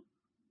too?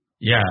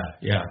 Yeah.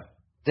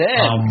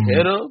 Damn,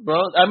 kiddo,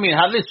 bro. I mean,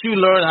 how did you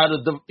learn how to,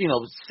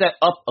 set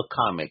up a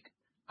comic?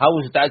 How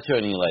was that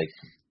journey like?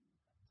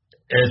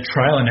 It's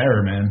trial and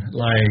error, man.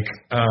 Like,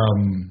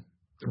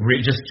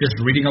 just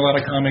reading a lot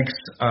of comics.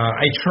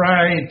 I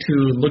try to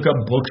look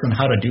up books on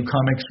how to do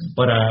comics,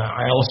 but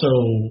I also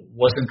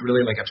wasn't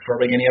really like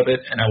absorbing any of it,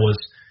 and I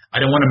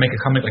didn't want to make a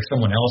comic like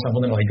someone else. I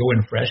wanted to like go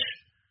in fresh,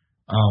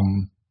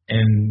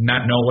 and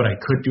not know what I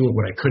could do or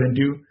what I couldn't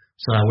do,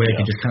 so that way I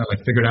could just kind of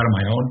like figure it out on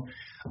my own.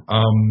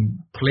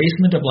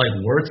 Placement of like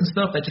words and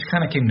stuff, that just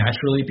kind of came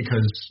naturally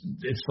because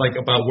it's like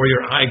about where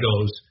your eye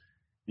goes.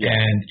 Yeah.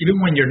 And even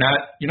when you're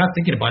not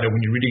thinking about it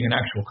when you're reading an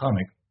actual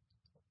comic,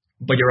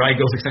 but your eye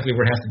goes exactly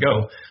where it has to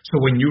go.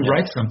 So when you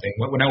write something,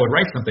 when I would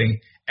write something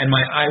and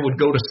my eye would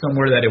go to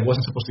somewhere that it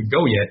wasn't supposed to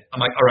go yet, I'm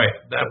like, all right,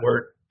 that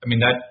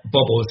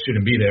bubble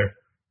shouldn't be there.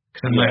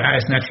 Because my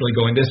eye's naturally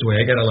going this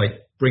way. I got to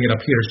like bring it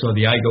up here so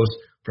the eye goes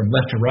from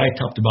left to right,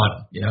 top to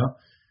bottom,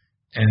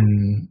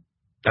 And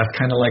that's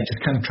kind of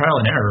trial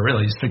and error,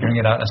 really, just figuring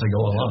it out as I go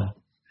along.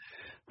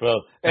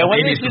 Bro, and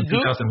when did you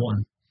do?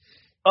 2001.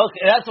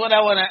 Okay, that's what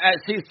I want to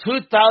ask. See,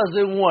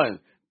 2001,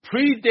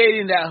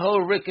 predating that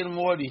whole Rick and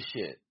Morty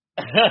shit.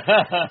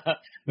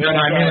 No,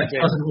 I mean like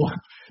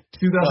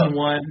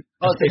 2001.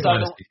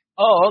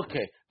 Oh,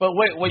 okay. But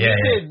wait, when you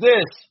did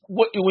this,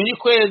 when you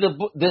created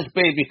this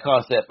baby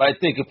concept, I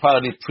think it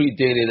probably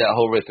predated that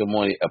whole Rick and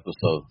Morty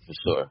episode for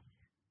sure.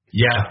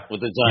 Yeah.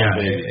 With the giant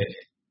baby.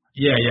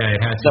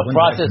 It had to. The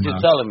process you're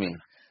telling me.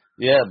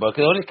 Yeah, but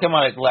it only came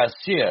out like last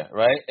year,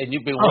 right? And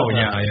you've been working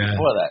on it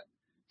before that.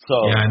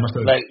 So, I must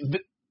have.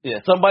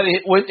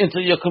 Somebody went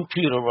into your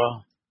computer,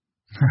 bro.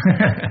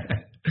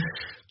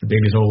 The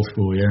baby's old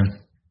school, yeah.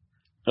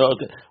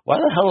 Okay. Why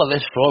the hell are there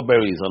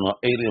strawberries on an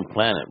alien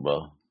planet,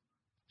 bro?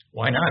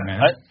 Why not,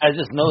 man? I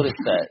just noticed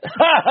that.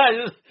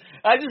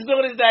 I just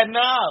noticed that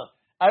now.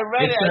 I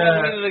read it.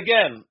 I read it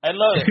again. I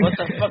love it. What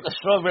the fuck are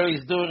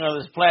strawberries doing on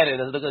this planet?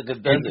 It looks like a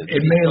desert. It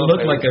may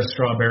look like a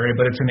strawberry,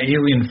 but it's an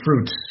alien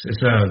fruit.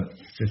 It's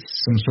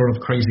some sort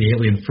of crazy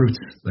alien fruit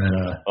that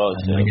I'm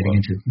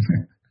getting into.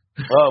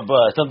 Oh,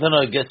 but something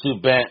that'll get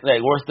you banned, like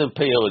worse than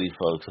peyote,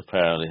 folks,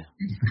 apparently.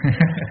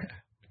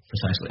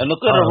 Precisely. And look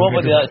at the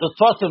robot design. So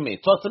talk to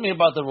me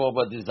about the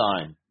robot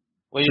design.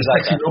 Where you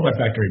got that? Robot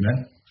Factory,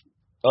 man.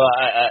 Oh,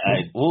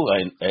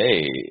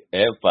 hey,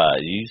 Epa,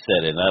 you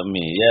said it, not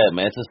me. Yeah,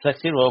 man, it's a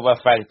sexy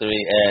robot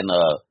factory, and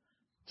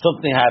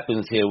something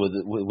happens here with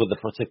a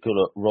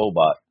particular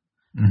robot.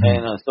 Mm-hmm.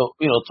 And so,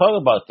 talk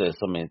about this.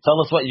 I mean,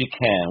 tell us what you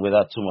can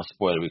without too much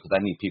spoilery, because I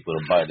need people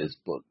to buy this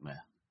book, man.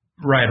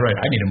 Right.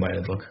 I need to buy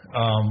the book.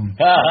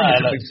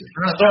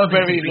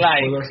 Strawberry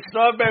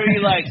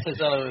likes.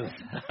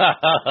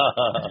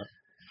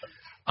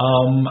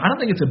 I don't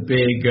think it's a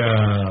big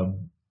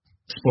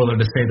spoiler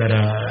to say that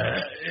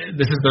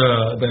this is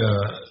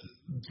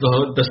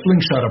the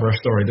slingshot of our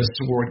story. This is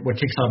what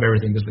kicks off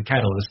everything. This is the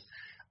catalyst.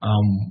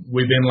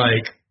 We've been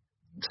like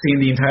seeing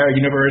the entire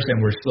universe,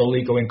 and we're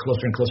slowly going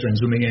closer and closer and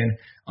zooming in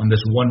on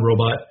this one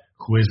robot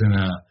who is in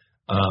a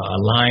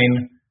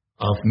line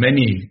of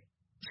many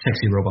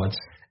sexy robots.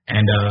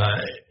 And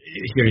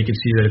here you can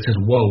see that it says,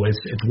 whoa,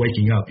 it's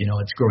waking up,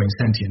 it's growing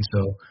sentient.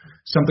 So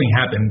something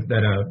happened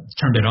that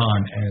turned it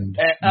on. And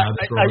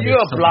are you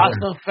a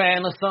Blossom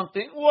fan or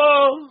something?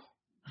 Whoa.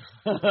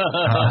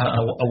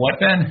 A what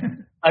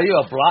fan? Are you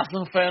a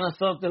Blossom fan or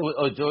something?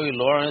 Or Joey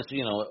Lawrence,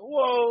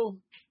 whoa.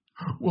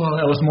 Well,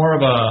 that was more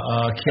of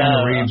a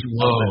Keanu Reeves,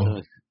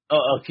 whoa.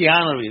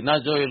 Keanu Reeves,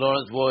 not Joey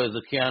Lawrence, whoa. It's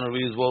a Keanu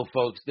Reeves, whoa,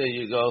 folks. There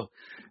you go.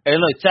 And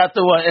look,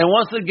 chapter 1. And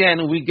once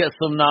again, we get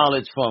some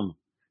knowledge from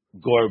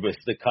Gorbis.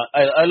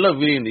 I love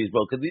reading these,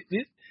 bro, because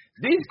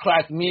these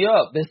crack me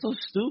up. They're so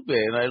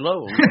stupid, and I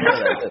love them.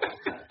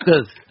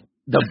 Because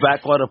the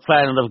backwater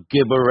planet of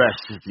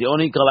Gibberish is the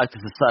only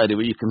galactic society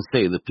where you can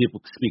say the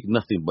people speak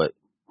nothing but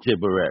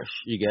gibberish.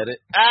 You get it?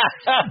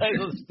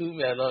 It's so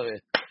stupid. I love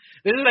it.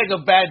 This is like a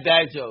bad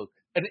dad joke.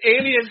 An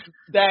alien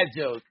dad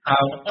joke.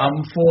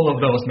 I'm full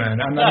of those, man.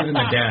 I'm not even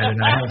a dad,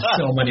 and I have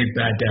so many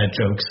bad dad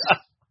jokes.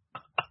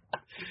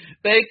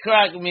 They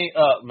crack me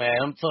up,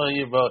 man. I'm telling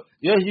you, bro.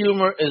 Your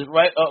humor is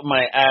right up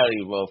my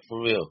alley, bro.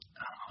 For real.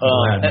 I'm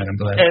glad, man. I'm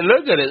glad. And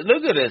look at it.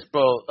 Look at this,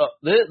 bro.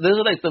 This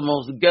is like the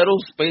most ghetto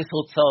space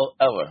hotel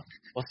ever.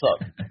 What's up?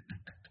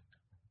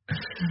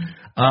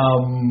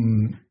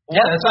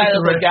 Yeah, what that's side like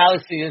of the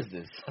galaxy is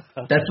this?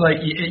 That's like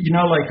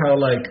like how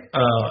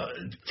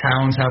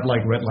towns have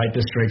like red light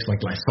districts like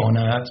La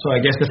Zona. So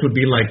I guess this would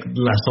be like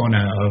La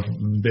Zona of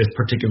this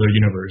particular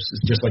universe.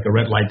 It's just like a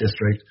red light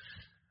district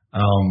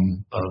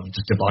of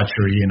just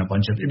debauchery and a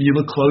bunch of. If you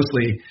look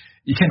closely,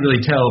 you can't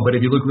really tell, but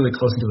if you look really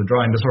close into the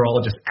drawing, those are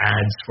all just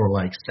ads for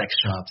like sex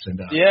shops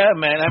and yeah,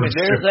 man. I mean,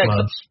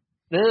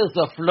 there's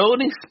a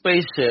floating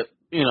spaceship.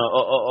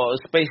 Or a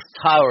space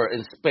tower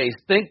in space.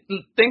 Think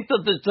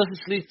of the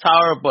Justice League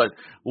Tower, but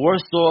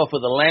worse off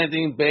with a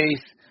landing base,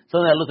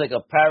 something that looks like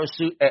a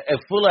parachute, and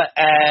full of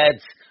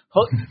ads.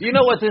 You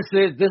know what this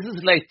is? This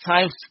is like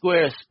Times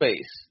Square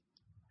space.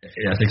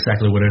 Yeah, that's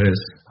exactly what it is.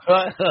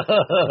 I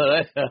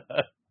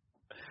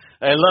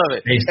love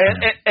it.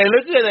 And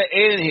look at the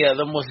alien here,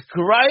 the most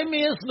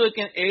grimiest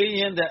looking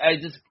alien that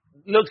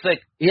looks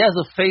like he has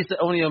a face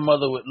that only a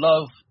mother would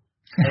love,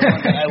 and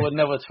one that I would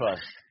never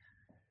trust.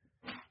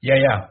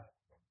 Yeah.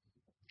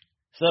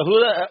 So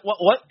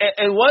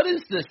what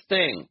is this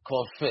thing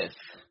called Fisk?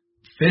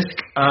 Fisk,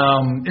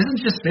 isn't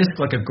just Fisk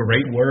like a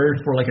great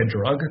word for like a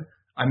drug?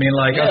 I mean,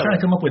 like I was trying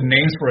to come up with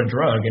names for a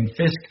drug, and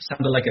Fisk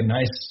sounded like a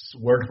nice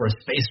word for a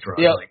space drug.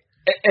 Yeah,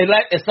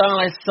 it sounded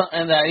like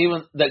something that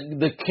even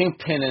the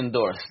Kingpin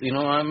endorsed. You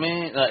know what I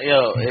mean?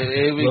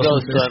 Here we go,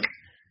 son.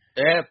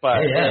 Yeah,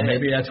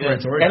 maybe that's where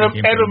it's origin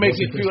came from. It'll make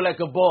you feel like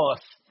a boss.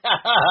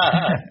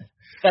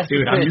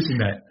 Dude, I'm using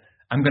that.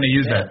 I'm gonna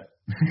use that.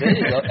 There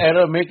you go.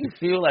 It'll make you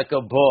feel like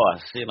a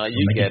boss. You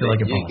get it.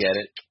 Like you get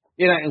it.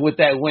 With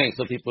that wing,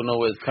 so people know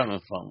where it's coming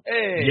from.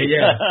 Hey.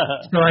 Yeah.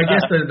 So I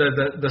guess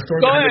the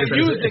story behind it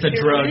is it's a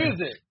drug. Use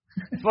it.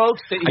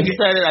 Folks, he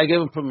said it. I gave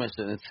him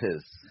permission. It's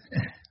his.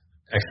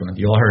 Excellent.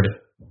 You all heard it.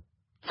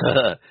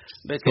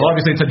 So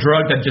obviously it's a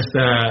drug that just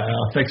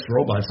affects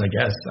robots, I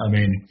guess. I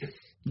mean,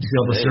 you see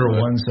all the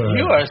serial ones.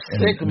 You are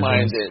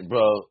sick-minded,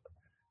 bro.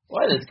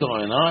 What is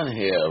going on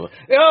here?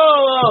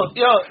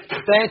 Yo,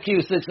 thank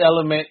you, Sixth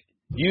Element.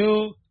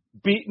 You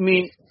beat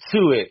me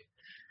to it.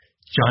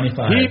 Johnny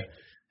Five.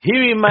 He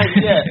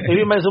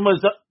reminds so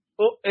much.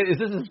 Is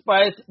this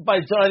inspired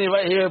by Johnny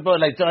right here, bro?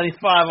 Like Johnny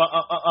Five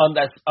on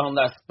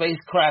that space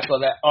crack or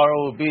that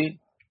ROV?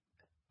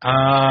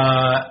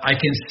 I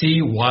can see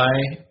why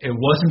it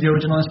wasn't the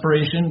original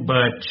inspiration,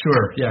 but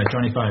sure, yeah,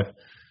 Johnny Five.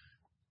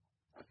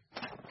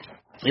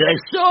 Yeah,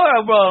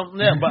 sure, bro.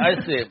 Yeah, but I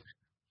see it.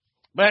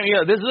 But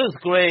this looks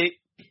great.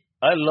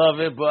 I love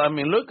it, but I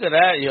mean, look at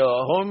that, yo.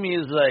 Homie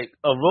is like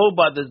a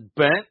robot that's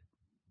bent.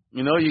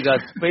 You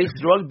got space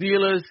drug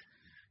dealers.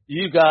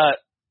 You got.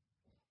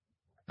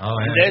 Oh,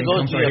 yeah. There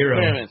goes your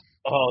appearance.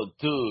 Oh,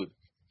 dude.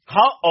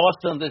 How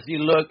awesome does he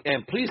look?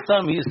 And please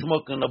tell me he's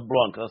smoking a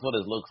blunt. That's what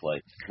it looks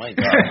like. My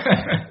God.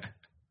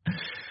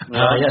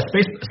 Yeah,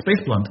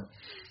 space blunt.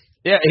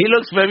 Yeah, he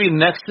looks very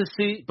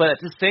ecstasy, but at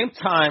the same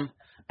time,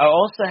 I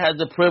also had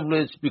the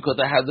privilege because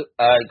I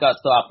got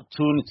the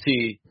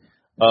opportunity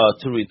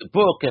to read the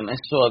book, and I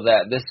saw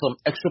that there's some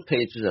extra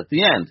pages at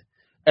the end.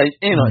 And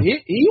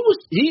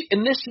he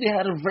initially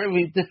had a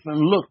very different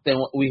look than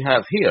what we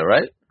have here,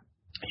 right?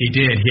 He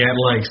did. He had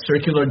like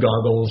circular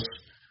goggles.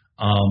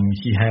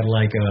 He had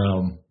like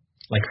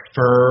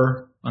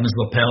fur on his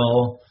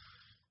lapel.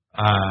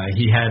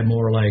 He had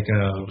more like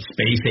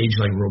space age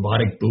like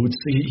robotic boots.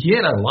 He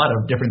had a lot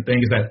of different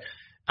things that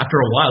after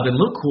a while they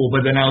look cool,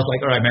 but then I was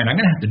like, all right, man, I'm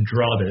gonna have to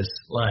draw this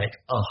like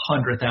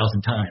 100,000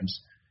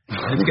 times.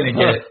 It's gonna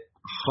get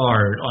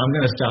hard. I'm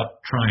gonna stop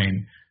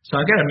trying. So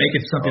I gotta make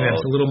it something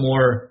that's a little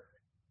more,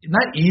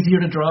 not easier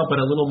to draw, but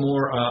a little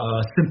more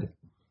simple.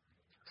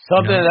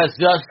 Something that's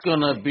just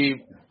gonna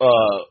be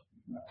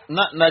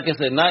not like I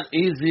said, not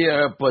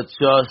easier, but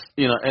just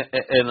in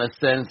a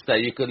sense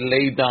that you could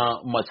lay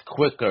down much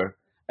quicker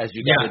as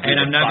you go. Yeah, and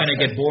I'm not gonna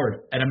get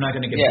bored.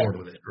 Bored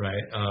with it,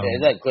 right?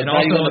 Exactly.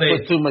 Now you're gonna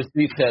put too much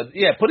detail.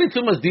 Yeah, putting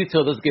too much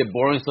detail does get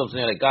boring.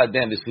 Something like, God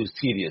damn, this feels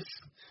tedious.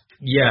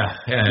 Yeah.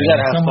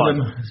 Some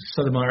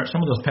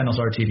of those panels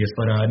are tedious,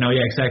 but no,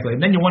 yeah, exactly.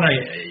 And then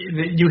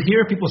you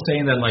hear people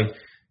saying that like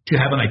to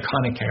have an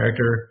iconic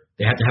character,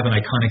 they have to have an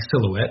iconic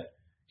silhouette.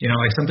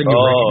 Like something you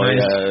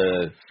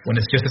recognize when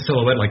it's just a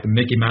silhouette, like the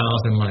Mickey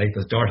Mouse and like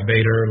the Darth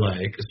Vader.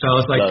 Like, so I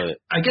was like,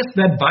 I guess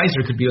that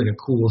visor could be like a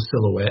cool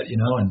silhouette,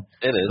 and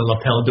it is. The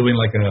lapel doing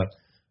like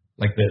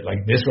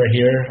this right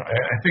here. I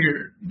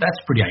figure that's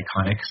pretty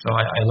iconic, so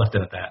I left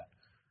it at that.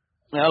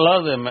 I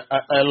love it.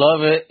 I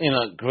love it.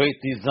 Great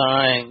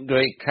design,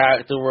 great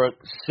character work,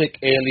 sick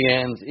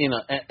aliens.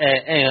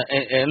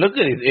 And look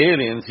at these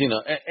aliens.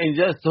 And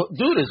just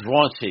do this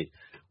raunchy.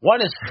 One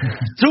is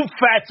too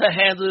fat to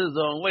handle his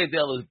own weight. The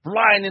other is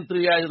blind in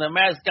 3 eyes, and the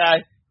mask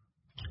guy,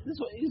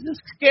 he's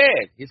just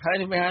scared. He's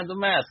hiding behind the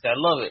mask. I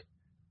love it.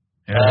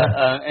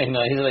 Yeah.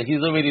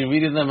 He's already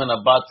reading them and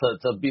about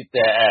to beat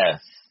their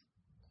ass.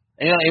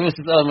 And even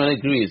Sixth Element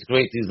agrees.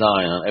 Great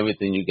design on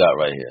everything you got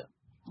right here.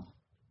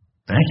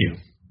 Thank you.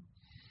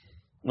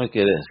 Look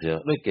at this, yo.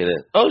 Look at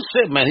it. Oh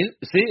shit, man.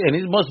 And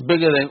he's much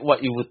bigger than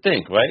what you would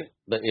think, right?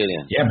 The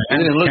alien. Yeah, He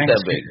man. didn't look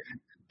that big.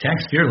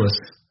 Tank's fearless.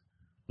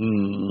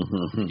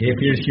 Mm-hmm. He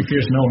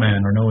fears no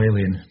man or no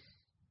alien.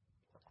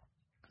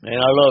 Man,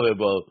 I love it,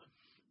 bro.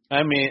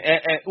 I mean,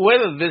 and where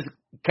did this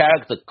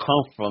character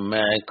come from,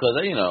 man? Because,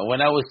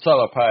 when I was 12,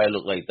 I probably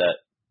looked like that.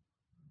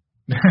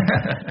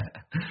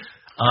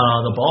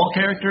 The ball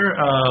character,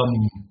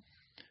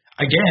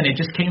 again, it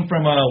just came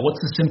from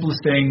what's the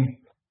simplest thing?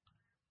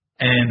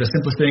 And the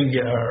simplest thing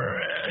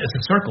is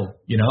a circle,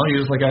 He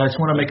was like, I just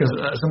want to make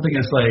something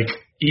that's like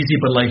easy,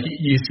 but like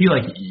you see,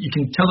 like you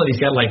can tell that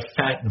he's got like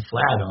fat and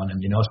flat on him,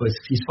 so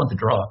he's fun to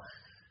draw.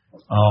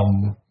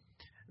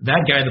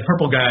 That guy, the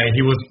purple guy,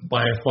 he was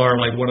by far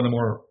like one of the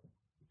more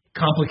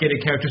complicated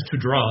characters to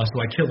draw,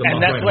 so I killed him.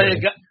 And that's why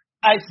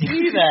I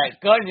see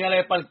that. Coño,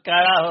 pa'l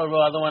carajo,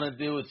 bro. I don't want to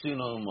deal with you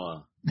no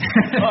more.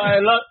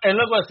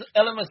 Look what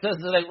Element says.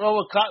 Is like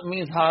RoboCop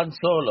means Han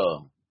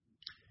Solo.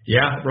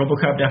 Yeah,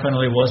 RoboCop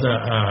definitely was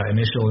a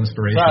initial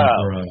inspiration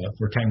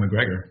for Tank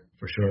McGregor,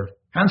 for sure.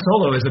 Han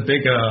Solo is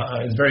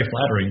is very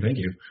flattering. Thank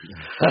you.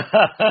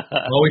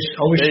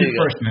 always shoot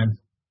first, man.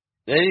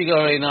 There you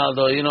go,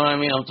 Reynaldo. You know what I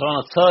mean? I'm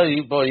trying to tell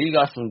you, boy, you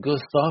got some good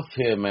stuff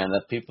here, man,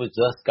 that people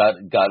just got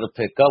to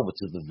pick up, which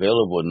is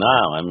available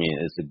now. I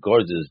mean, it's a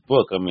gorgeous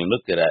book. I mean,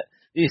 look at that.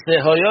 He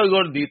said, "Oh, yo,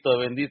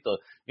 gordito,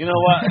 bendito." You know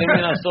what? Let me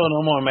not show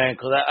no more, man,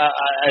 because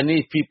I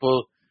need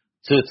people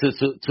to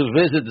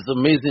visit this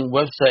amazing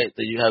website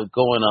that you have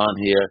going on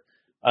here.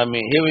 I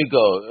mean, here we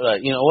go.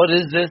 What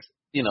is this?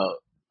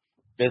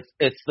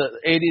 It's the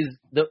 80s,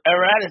 the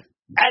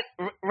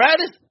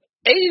raddest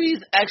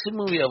 80s action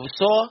movie I ever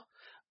saw,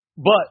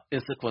 but in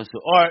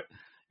sequential art.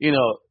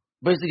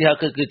 Basically how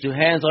to get your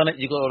hands on it.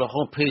 You go to the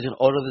homepage and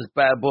order this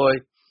bad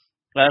boy.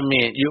 I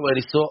mean, you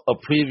already saw a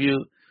preview.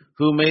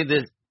 Who made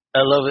this?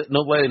 I love it.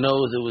 Nobody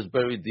knows it was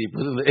buried deep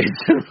within the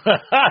ancient.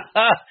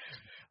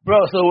 Bro,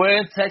 so where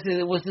in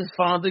Texas was this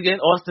found again?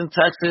 Austin,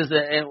 Texas,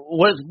 and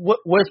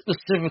where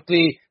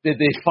specifically did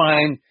they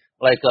find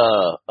like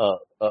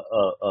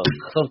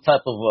some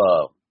type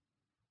of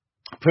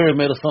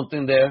pyramid or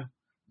something there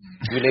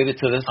related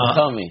to this?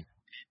 Tell me.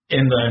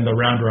 In the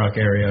Round Rock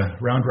area,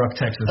 Round Rock,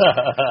 Texas.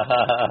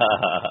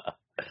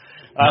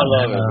 I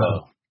love it,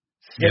 bro.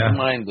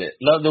 Sick-minded.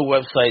 Love the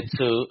website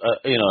too.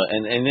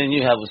 And then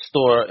you have a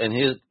store, and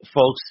here's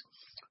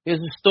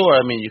a store.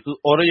 I mean, you could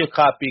order your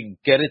copy,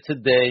 get it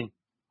today.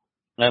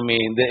 I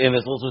mean, and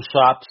there's also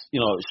shops,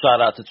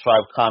 shout out to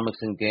Tribe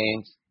Comics and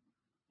Games,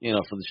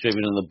 for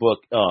distributing the book.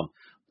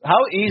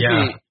 How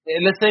easy,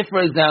 let's say,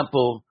 for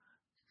example,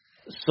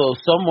 so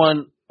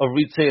a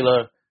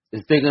retailer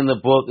is digging the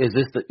book, is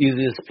this the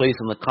easiest place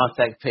on the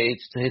contact page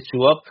to hit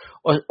you up?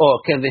 Or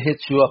can they hit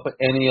you up at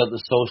any of the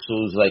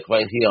socials, like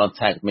right here on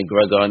Tank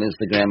McGregor on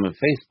Instagram and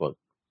Facebook?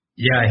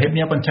 Yeah, hit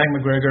me up on Tank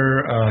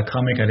McGregor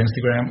comic at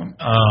Instagram.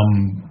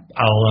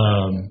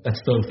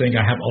 That's the thing.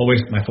 I have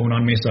always my phone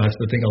on me, so that's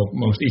the thing I'll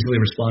most easily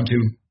respond to.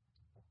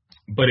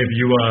 But if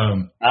you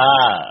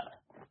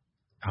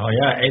oh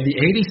yeah, the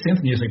 80s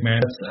synth music, man.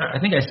 I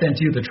think I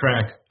sent you the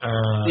track.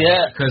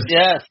 Because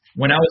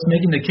when I was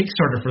making the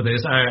Kickstarter for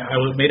this, I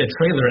made a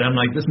trailer, and I'm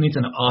like, this needs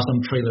an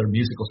awesome trailer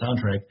musical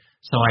soundtrack.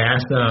 So I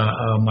asked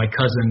my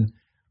cousin,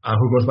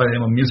 who goes by the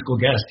name of Musical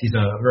Guest. He's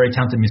a very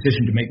talented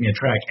musician, to make me a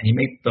track, and he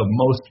made the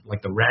most,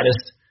 like, the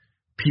raddest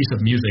piece of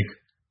music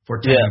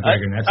for Tank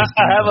McGregor.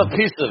 I have a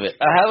piece of it.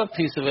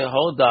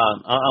 Hold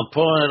on. I'm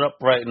pulling it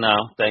up right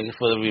now. Thank you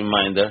for the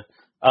reminder.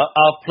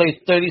 I'll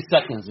play 30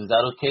 seconds. Is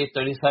that okay?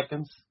 30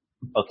 seconds?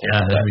 Okay.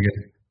 Yeah, that'd be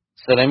good.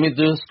 So let me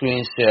do a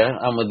screen share.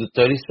 I'm going to do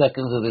 30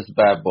 seconds of this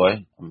bad boy.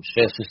 I'm going to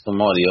share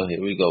system audio. Here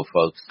we go,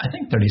 folks. I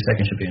think 30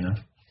 seconds should be enough.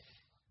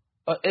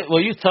 Well,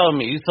 you tell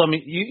me.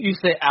 You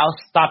say, I'll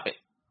stop it.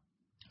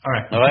 All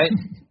right. All right?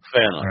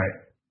 Fair enough. All right.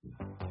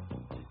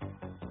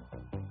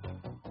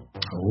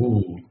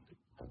 Oh.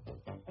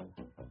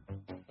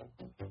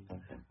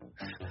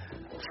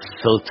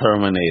 So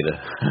Terminator.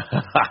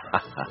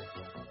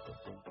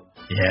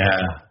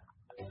 Yeah.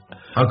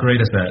 How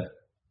great is that?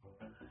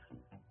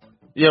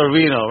 Yo,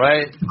 Reno,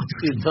 right?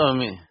 You tell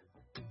me.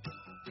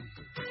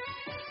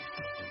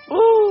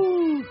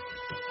 Woo!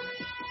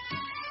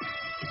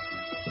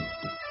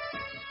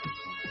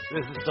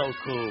 This is so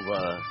cool,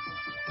 brother.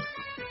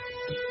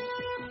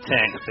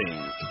 Tank thing.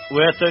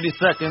 We're at 30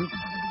 seconds.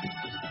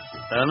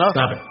 Fair enough?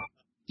 Stop it.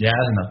 Yeah,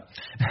 that's enough.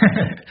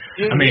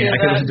 I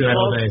could listen to that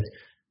all day.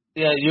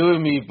 Yeah, you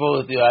and me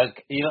both,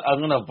 I'm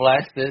gonna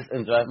blast this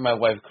and drive my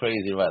wife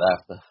crazy right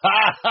after.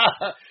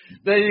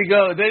 There you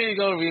go,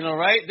 Reno,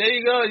 right? There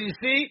you go. You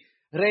see,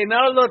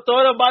 Reynaldo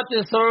thought about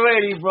this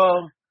already,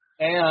 bro.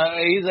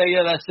 And he's like,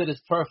 yeah, that shit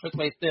is perfect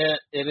right there.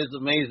 It is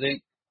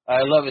amazing.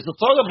 I love it. So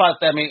talk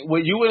about that. I mean, were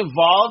you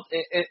involved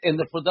in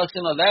the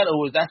production of that, or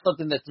was that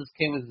something that just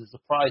came as a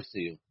surprise to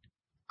you?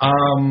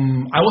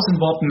 I was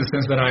involved in the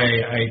sense that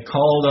I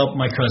called up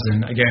my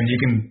cousin. Again,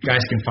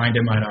 guys can find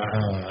him on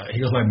he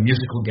goes by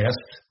Musical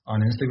Guest on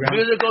Instagram.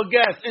 Musical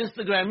Guest,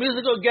 Instagram,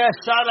 Musical Guest,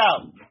 shout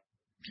out.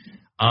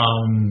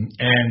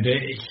 And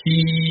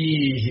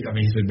he's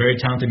a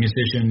very talented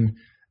musician.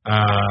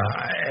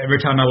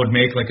 Every time I would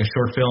make like a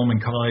short film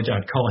in college,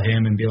 I'd call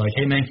him and be like,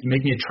 "Hey man, can you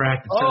make me a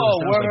track that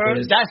sounds like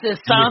this?" That's his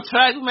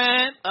soundtrack,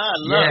 man. I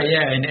love it.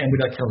 Yeah, and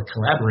we'd like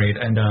collaborate.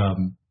 And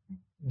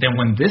then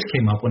when this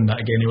came up,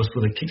 again it was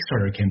for the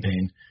Kickstarter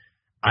campaign,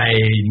 I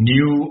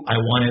knew I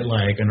wanted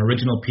like an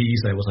original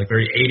piece that was like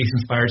very 80s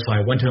inspired. So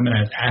I went to him and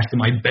I asked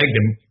him, I begged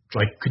him,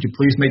 like, could you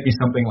please make me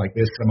something like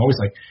this? Because I'm always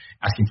like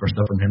asking for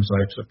stuff from him, so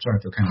I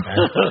started to feel kind of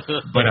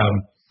bad. But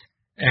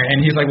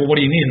and he's like, well, what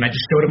do you need? And I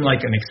just showed him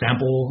like an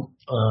example,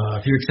 a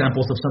few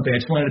examples of something.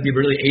 I just wanted it to be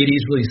really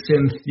 80s, really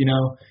synth, you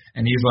know.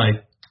 And he's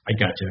like, I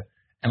gotcha.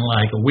 And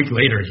like a week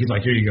later, he's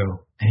like, here you go.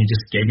 And he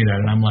just gave me that,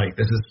 and I'm like,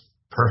 this is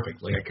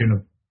perfect. Like I couldn't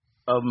have.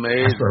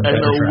 Amazing. In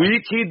a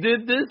week he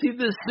did this? He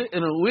did shit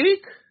in a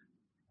week?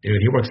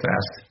 Dude, he works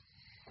fast.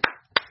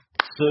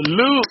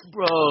 Salute,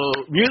 bro.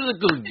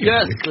 Musical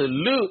guest,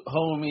 salute,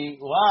 homie.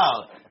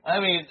 Wow. I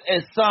mean,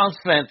 it sounds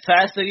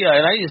fantastic. Yeah,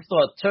 and I just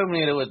thought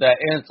Terminator with that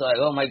answer. Like,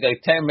 oh my God,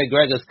 Tam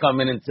McGregor's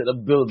coming into the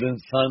building,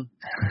 son.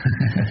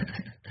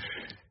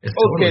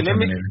 Okay,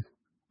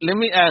 let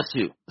me ask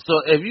you. So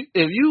if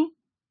you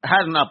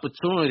had an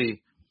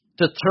opportunity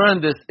to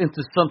turn this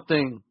into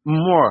something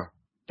more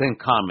than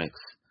comics,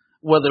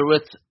 whether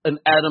it's an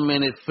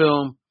animated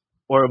film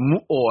or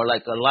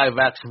like a live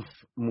action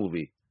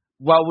movie,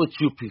 what would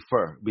you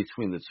prefer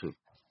between the two?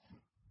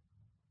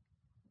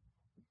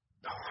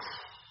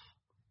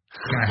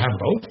 Can I have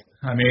both?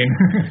 I mean,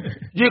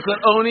 you could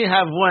only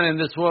have one in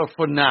this world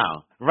for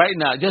now, right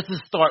now, just to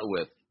start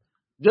with.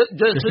 Just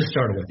to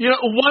start with. You know,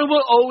 one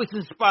will always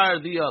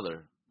inspire the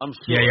other, I'm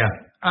sure. Yeah.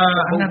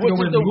 Which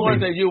is the one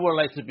that you would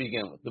like to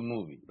begin with, the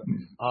movie?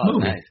 Oh,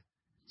 movie. Nice.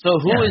 So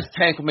who is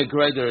Tank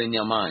McGregor in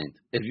your mind?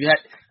 If you had,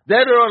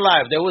 dead or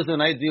alive, there was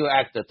an ideal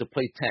actor to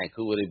play Tank,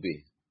 who would it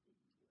be?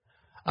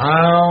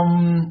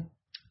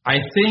 I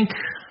think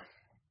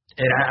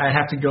I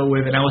have to go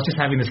with, and I was just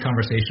having this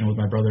conversation with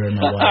my brother and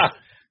my wife.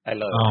 I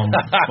love it.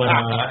 But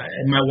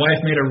and my wife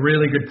made a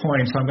really good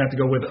point, so I'm going to have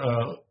to go with,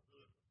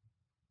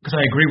 because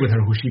I agree with her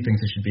who she thinks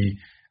it should be,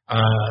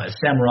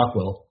 Sam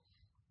Rockwell.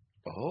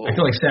 Oh, I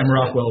feel like Sam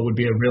Rockwell would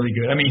be a really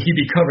good, I mean, he'd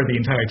be covered the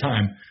entire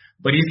time,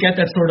 but he's got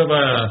that sort of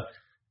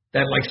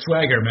that like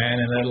swagger,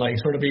 man, and that like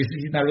sort of he's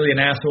not really an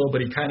asshole,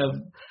 but he kind of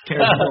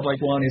carries himself like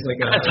one. He's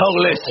like a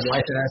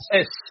wise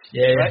ass.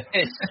 Yeah. Yeah.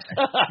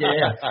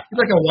 He's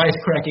like a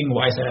wisecracking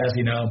wise ass,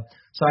 you know.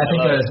 So I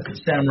think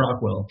Sam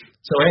Rockwell.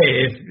 So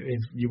hey, if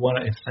you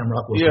want, if Sam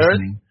Rockwell's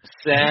listening,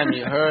 Sam,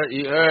 you heard,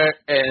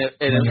 and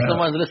if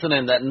someone's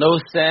listening that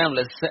knows Sam,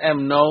 let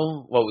Sam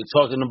know what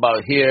we're talking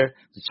about here.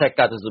 To check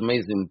out this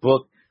amazing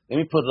book. Let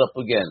me put it up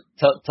again.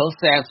 Tell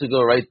Sam to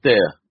go right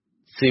there.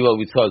 See what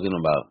we're talking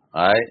about.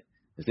 All right.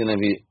 It's gonna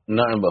be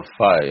nothing but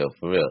fire, yo,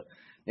 for real.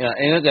 You know,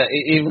 and look at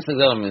even 6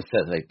 Elements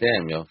says like,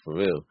 damn, yo, for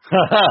real.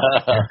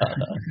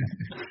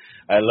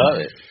 I love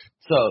it.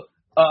 So,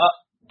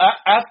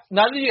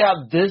 now that you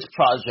have this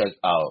project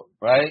out,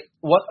 right?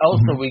 What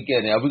else are we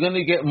getting? Are we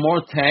gonna get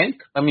more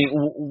Tank? I mean,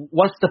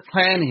 what's the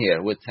plan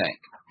here with Tank?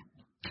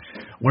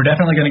 We're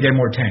definitely gonna get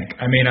more Tank.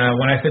 I mean,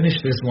 when I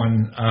finished this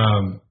one,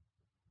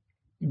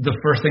 the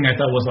first thing I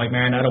thought was like,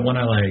 man, I don't want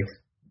to like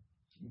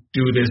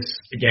do this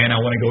again. I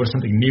want to go with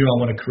something new. I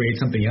want to create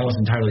something else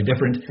entirely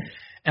different.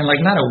 And like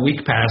not a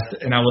week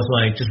passed, and I was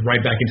like just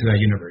right back into that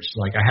universe.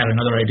 Like I had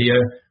another idea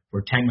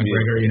for Tank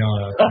McGregor, you know,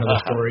 another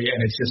story, and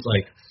it's just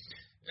like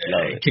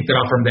kicked it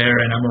off from there.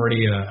 And I'm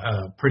already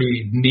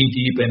pretty knee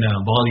deep in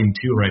volume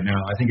 2 right now.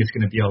 I think it's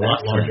going to be a lot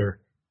larger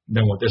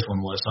than what this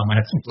one was. So I might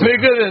have to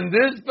bigger than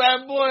this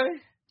bad boy.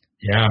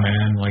 Yeah,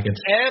 man. Like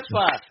it's.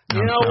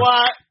 You know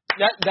what?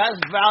 That's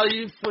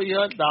value for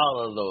your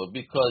dollar, though,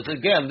 because,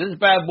 again, this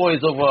bad boy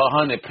is over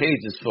 100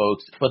 pages,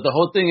 folks. But the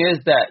whole thing is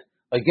that,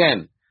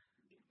 again,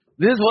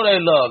 this is what I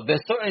love.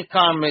 There's certain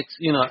comics,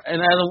 you know,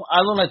 and I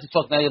don't like to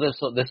talk negative,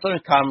 so there's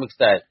certain comics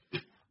that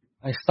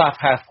I stop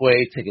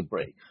halfway, take a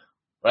break,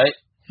 right?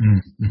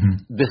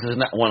 Mm-hmm. This is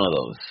not one of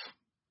those.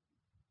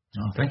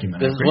 Oh, thank you,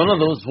 man. This is one of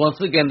those, once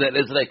again, that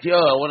is like, yo,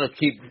 I want to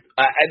keep,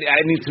 I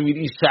need to read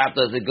each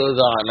chapter as it goes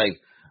on. Like,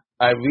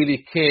 I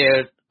really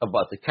cared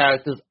about the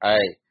characters. I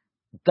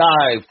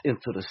dived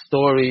into the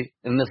story,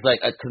 and it's like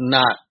I could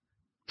not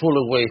pull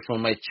away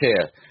from my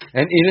chair.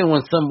 And even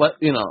when somebody,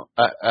 you know,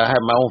 I had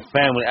my own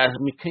family ask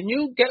me, can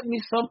you get me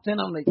something?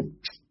 I'm like,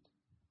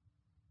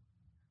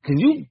 can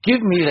you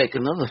give me like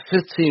another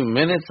 15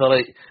 minutes? Or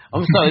like,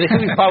 I'm sorry, they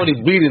could be probably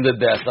bleeding to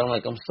death. I'm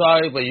like, I'm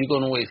sorry, but you're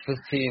going to wait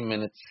 15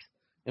 minutes.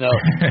 You know,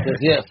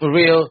 yeah, for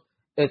real,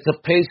 it's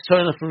a page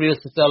turner for real,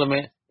 Fifth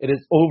Element. It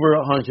is over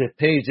 100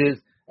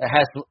 pages. It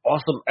has some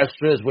awesome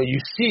extras where you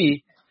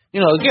see, you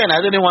know, again,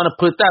 I didn't want to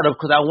put that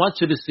up because I want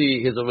you to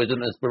see his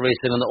original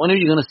inspiration. And the only way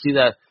you're going to see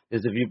that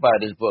is if you buy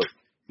this book.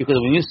 Because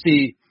when you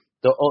see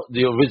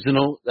the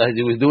original that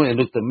he was doing,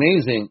 it looked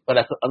amazing. But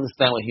I could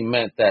understand what he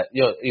meant that,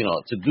 you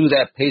know, to do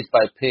that page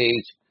by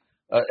page,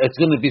 it's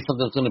going to be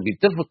something that's going to be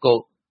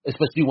difficult,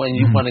 especially when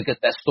you want to get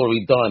that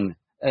story done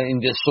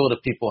and just show the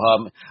people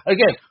how.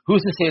 Again,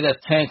 who's to say that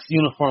Tank's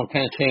uniform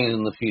can't change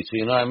in the future?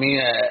 You know what I mean?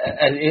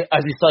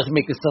 As he starts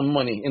making some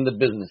money in the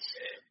business.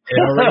 It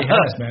already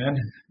has, man.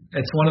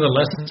 It's one of the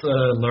lessons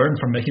learned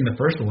from making the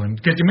first one.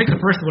 Because you make the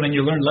first one and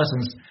you learn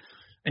lessons,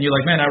 and you're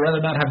like, man, I'd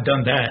rather not have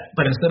done that.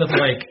 But instead of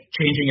like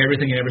changing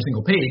everything in every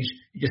single page,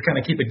 you just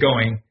kind of keep it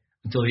going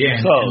until the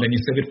end, and then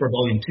you save it for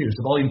volume 2.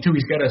 So volume 2,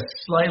 he's got a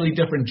slightly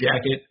different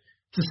jacket.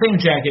 It's the same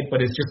jacket, but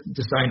it's just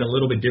designed a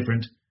little bit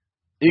different.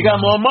 He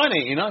got more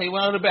money, you know. He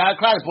went a little bit high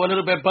class, bought a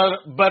little bit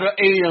better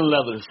alien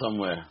leather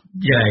somewhere.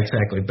 Yeah,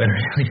 exactly. Better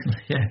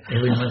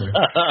alien leather.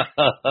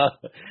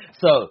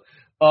 So,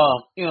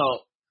 you know,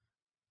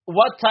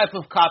 what type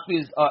of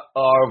copies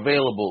are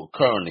available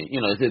currently?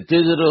 You know, is it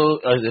digital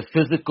or is it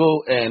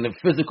physical? And if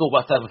physical,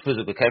 what type of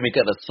physical? Can we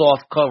get a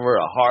soft cover,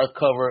 a hard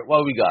cover? What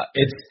do we got?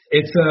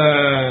 It's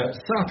a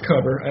soft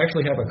cover. I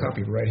actually have a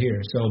copy right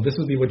here. So this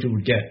would be what you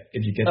would get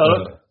if you get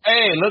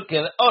Hey, look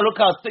at it. Oh, look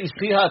how thick.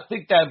 See how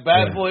thick that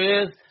bad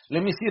boy is?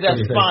 Let me see that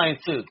spine,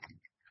 too.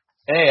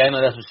 Hey, I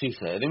know that's what she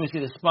said. Let me see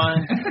the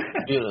spine.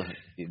 Beautiful,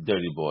 you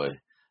dirty boy.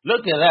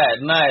 Look at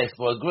that. Nice,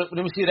 boy.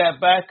 Let me see that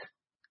back.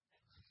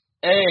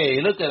 Hey,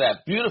 look at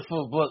that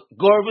beautiful book,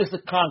 Gorbis the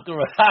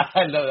Conqueror.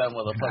 I love that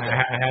motherfucker.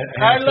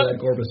 I love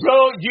Gorbis.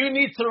 Bro, you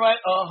need to write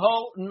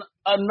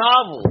a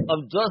novel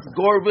of just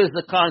Gorbis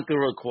the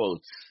Conqueror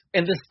quotes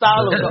in the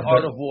style of The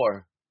Art of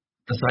War.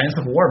 The Science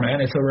of War, man.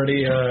 It's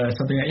already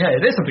something.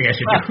 It is something I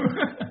should do.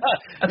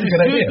 That's a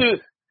good idea.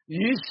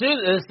 You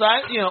should. It's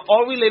like, you know,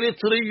 all related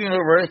to the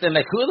universe, and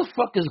like, who the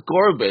fuck is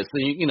Gorbis?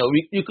 So you know,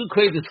 you could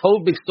create this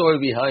whole big story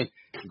behind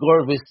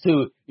Gorbis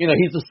too. You know,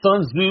 he's the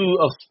Sun Tzu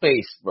of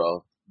space,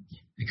 bro.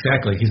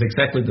 Exactly. He's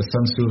exactly the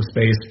Sun Tzu of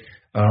space.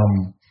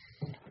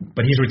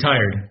 But he's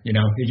retired, you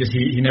know.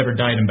 He never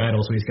died in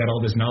battle, so he's got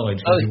all this knowledge.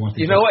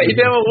 You know what? He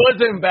never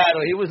was in battle.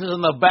 He was just in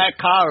the back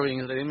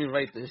cowering. He's like, let me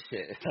write this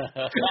shit.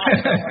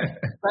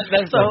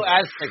 That's the whole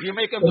aspect. You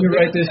make him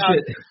write this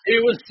shit.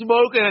 He was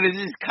smoking and he's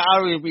just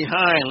cowering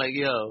behind, like,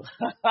 yo.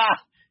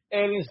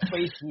 Alien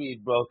space weed,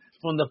 bro,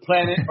 from the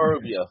planet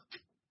Urbia.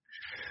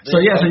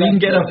 So you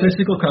can get a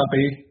physical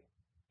copy.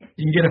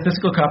 You can get a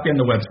physical copy on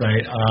the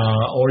website,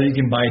 or you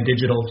can buy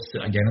digital,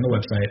 again, on the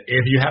website.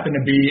 If you happen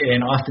to be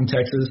in Austin,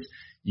 Texas,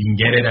 you can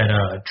get it at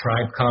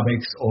Tribe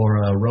Comics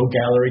or Rogue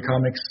Gallery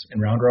Comics in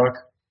Round Rock,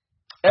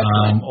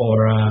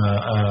 or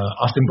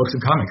Austin Books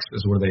and Comics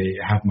is where they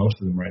have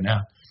most of them right now.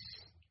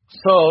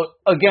 So,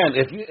 again,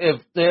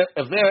 if there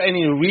are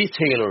any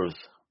retailers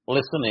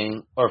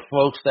listening or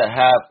folks that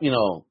have, you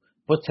know,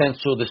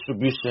 potential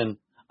distribution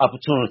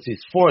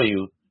opportunities for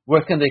you,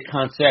 where can they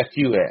contact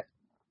you at?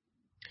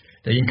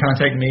 You can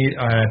contact me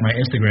at my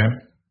Instagram.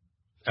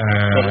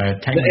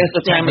 Tank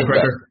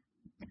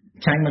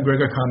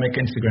McGregor Comic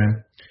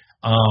Instagram.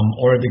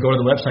 Or if they go to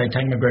the website,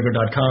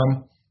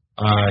 tankmcgregor.com,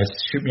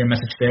 shoot me a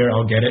message there,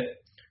 I'll get it.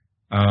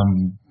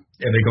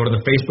 If they go to the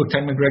Facebook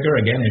Tank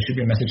McGregor, again, they shoot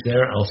me a message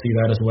there, I'll see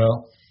that as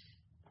well.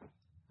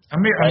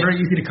 I'm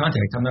very easy to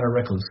contact. I'm not a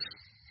recluse.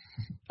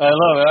 I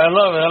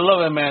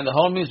love it, man. The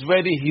homie's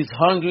ready. He's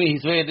hungry.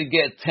 He's ready to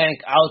get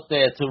Tank out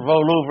there to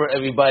roll over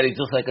everybody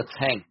just like a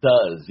tank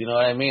does. You know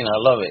what I mean? I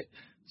love it.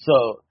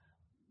 So,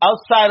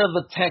 outside of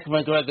the Tank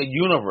McGregor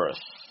universe,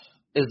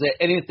 is there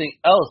anything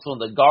else on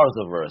the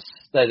Garzaverse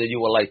that you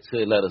would like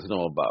to let us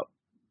know about?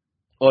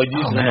 Or are you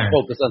just going to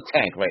focus on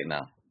Tank right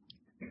now?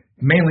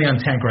 Mainly on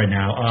Tank right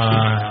now.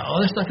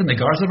 Other stuff in the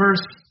Garzaverse,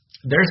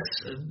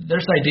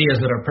 there's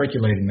ideas that are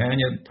percolating, man.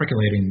 Ideas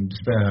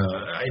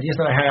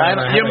that I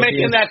have. You're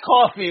making that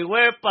coffee.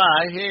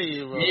 I hear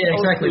you, bro. Yeah,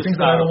 exactly. Things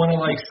that I don't want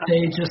to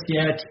say just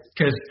yet,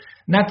 because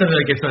not that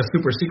it's a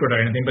super secret or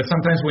anything, but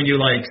sometimes when you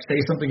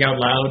say something out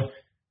loud,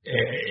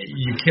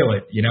 you kill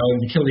it. You know,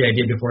 you kill the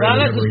idea before.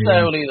 Not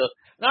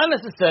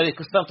necessarily,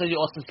 because sometimes you're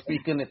also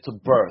speaking it to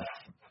birth.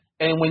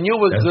 And when you're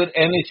with good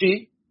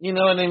energy, you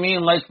know what I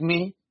mean, like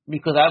me,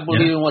 because I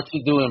believe in what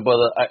you're doing,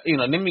 brother.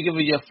 Let me give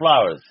you your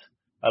flowers.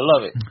 I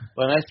love it.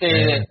 When I say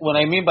that, what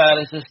I mean by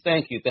that is just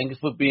thank you. Thank you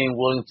for being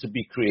willing to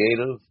be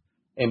creative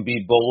and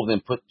be bold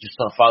and put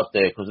yourself out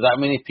there, because not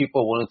many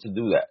people are willing to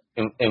do that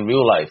in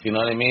real life. You know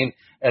what I mean?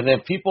 And then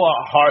people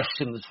are harsh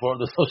in this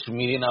world of social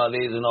media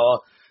nowadays and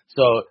all.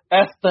 So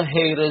F the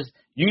haters.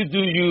 You do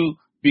you,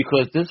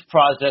 because this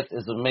project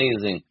is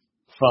amazing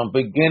from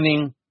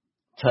beginning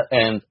to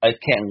end. I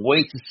can't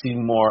wait to see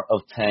more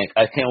of Tank.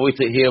 I can't wait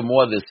to hear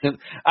more of this.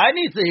 I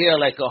need to hear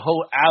a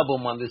whole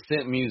album on this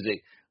synth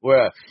music.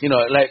 Where,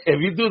 if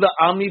you do the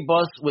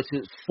omnibus, which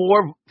is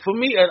for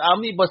me, an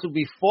omnibus would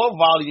be 4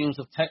 volumes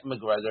of Tank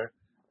McGregor,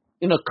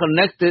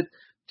 connected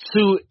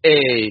to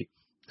a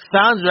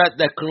soundtrack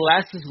that could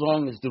last as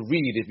long as the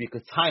read if you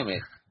could time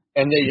it.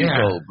 And there you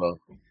go, bro.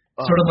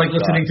 Sort of like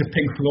listening to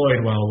Pink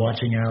Floyd while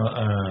watching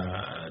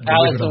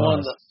Alice in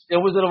Wonderland. The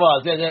Wizard of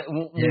Oz.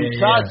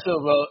 Muchacho,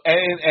 bro.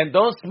 And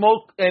don't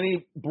smoke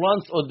any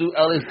blunts or do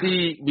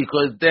LSD,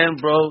 because then,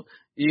 bro,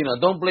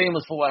 don't blame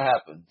us for what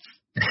happens.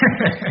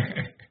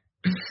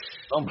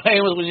 Don't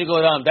blame us when you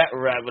go down that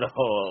rabbit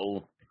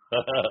hole.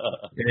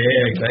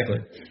 Yeah, exactly.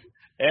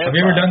 Have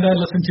you ever done that?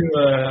 Listen to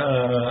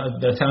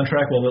the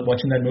soundtrack while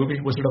watching that movie,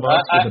 Wizard of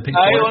Oz, with the Pink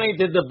Floyd? I only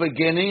did the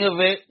beginning of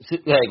it.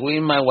 Like, we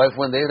and my wife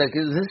one day, like,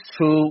 is this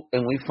true?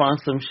 And we found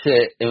some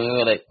shit, and we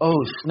were like, oh,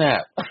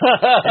 snap.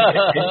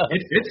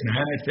 It fits,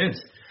 man. It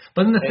fits.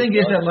 But then the thing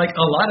is that, like,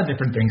 a lot of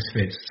different things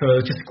fit. So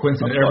it's just a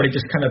coincidence. Everybody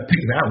just kind of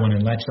picked that one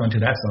and latched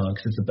onto that song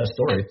because it's the best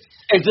story.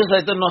 It's just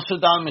like the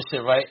Nostradamus shit,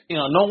 right? You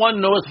know, no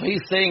one knows what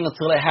he's saying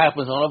until it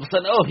happens. And all of a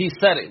sudden, oh, he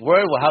said it.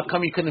 Word? Well, how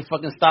come you couldn't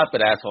fucking stop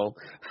it, asshole?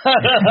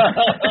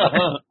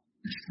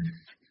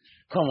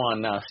 Come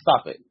on now.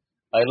 Stop it.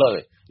 I love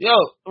it. Yo,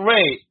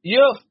 Ray,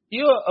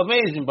 you're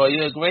amazing, bro.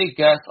 You're a great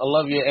guest. I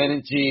love your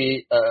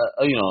energy.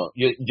 You know,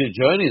 your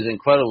journey is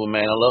incredible,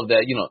 man. I love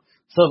that, you know,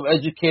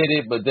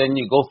 self-educated, but then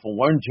you go from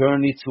one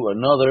journey to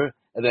another,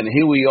 and then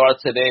here we are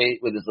today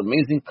with this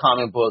amazing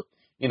comic book,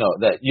 you know,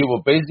 that you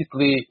were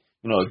basically,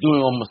 you know, doing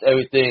almost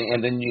everything,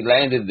 and then you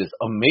landed this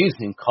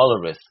amazing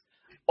colorist.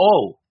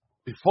 Oh,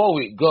 before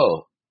we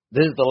go,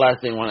 this is the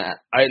last thing I want to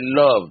ask. I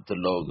love the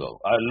logo.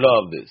 I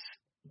love this.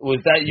 Was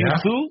that you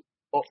too?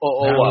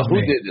 Or what? Who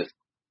did this?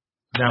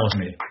 That was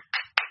me.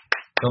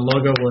 The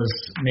logo was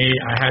me.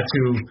 I had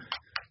to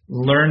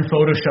learn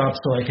Photoshop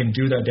so I can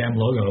do that damn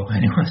logo.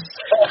 Anyways.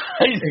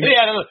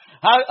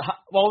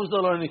 What was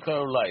the learning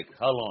curve like?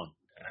 How long?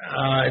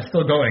 It's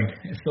still going.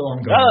 It's still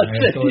ongoing.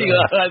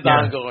 That's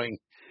ongoing.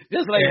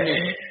 Just like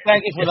me.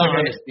 Thank you for the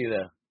honesty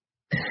there.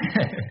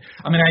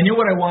 I mean, I knew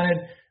what I wanted,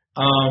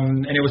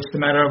 and it was just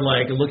a matter of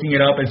like looking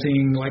it up and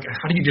seeing like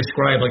how do you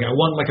describe, like I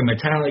want like a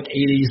metallic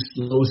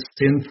 80s low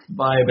synth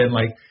vibe and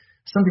like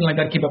something like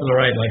that. Keep up with the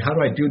ride. Like how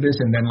do I do this?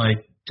 And then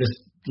like just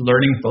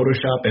learning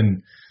Photoshop and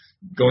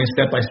going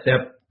step by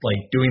step,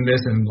 like doing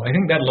this. And I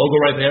think that logo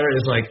right there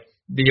is like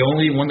the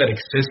only one that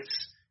exists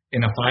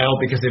in a file,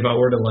 because if I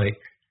were to like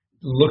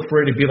look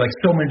for it to be like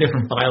so many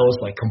different files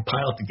like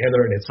compiled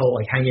together and it's all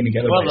like hanging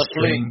together by a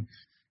string.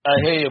 I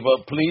hear you,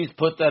 but please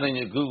put that in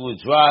your Google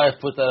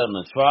Drive, put that in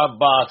the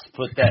Dropbox,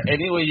 put that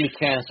anywhere you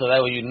can so that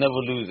way you never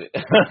lose it.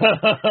 I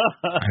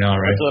know,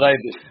 right? That's what I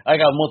do.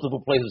 I got multiple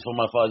places for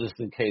my file just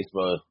in case,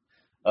 bro.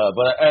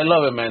 But I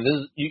love it, man.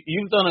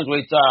 You've done a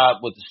great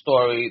job with the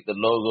story, the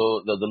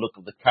logo, the look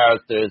of the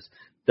characters,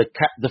 the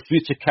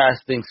future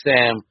casting,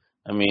 Sam.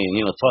 I mean,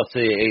 you know, talk to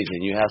your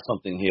agent. You have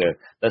something here.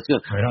 That's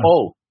good. Right on.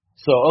 Oh,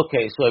 so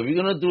if you're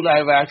gonna do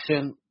live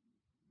action,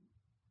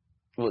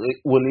 will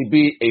it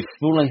be a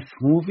full-length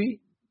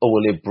movie or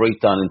will it break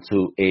down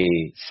into a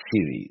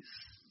series?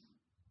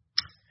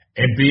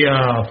 It'd be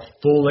a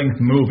full-length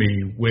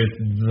movie with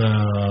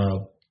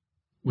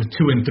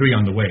 2 and 3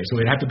 on the way. So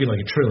it'd have to be like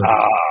a trilogy.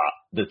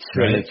 The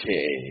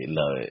trilogy,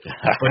 love it.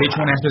 But each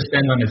one has to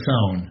stand on its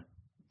own,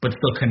 but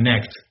still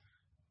connect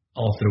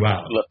all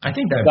throughout. Look, I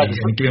think that'd be,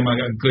 and give him a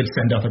good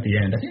send-off at the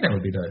end. I think that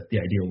would be the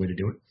ideal way to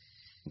do it.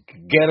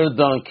 Get it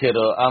done,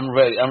 kiddo. I'm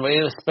ready. I'm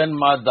ready to spend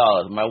my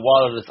dollars. My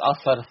wallet is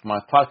outside of my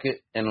pocket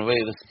and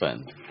ready to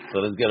spend. So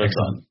let's get it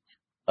done.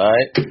 All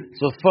right?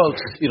 So,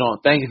 folks, you know,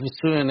 thank you for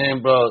tuning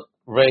in, bro.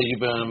 Ray, you've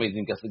been an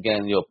amazing guest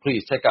again. Yo,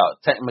 please check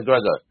out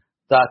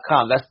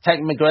TechMcGregor.com. That's Tech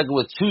McGregor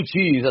with 2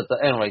 G's at the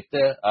end right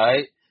there. All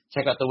right?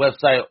 Check out the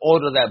website.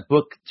 Order that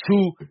book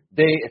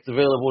today. It's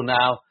available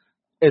now.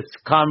 It's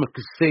Comic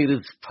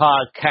Crusaders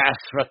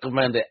podcast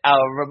recommended.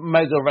 Our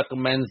Mega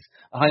recommends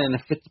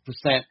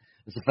 150%.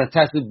 It's a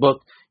fantastic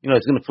book. You know,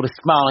 it's going to put a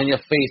smile on your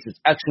face. It's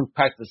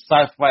action-packed. It's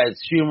sci-fi.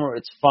 It's humor.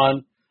 It's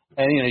fun.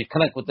 And, you know, you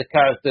connect with the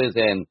characters.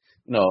 And,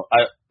 you know,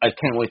 I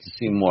can't wait to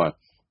see more.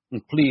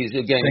 And please,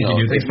 again, Thank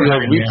you, dude. Thanks for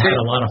having me. I had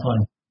a lot of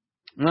fun.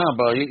 No,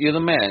 bro, you're the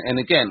man. And,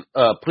 again,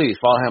 please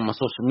follow him on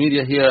social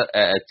media here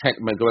at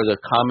Tank McGregor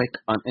Comic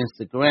on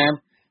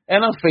Instagram.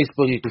 And on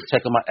Facebook, you can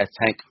check him out at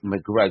Tank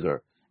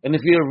McGregor. And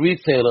if you're a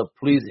retailer,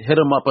 please hit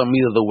them up on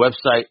either the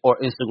website or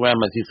Instagram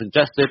as you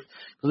suggested.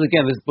 Because,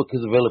 again, this book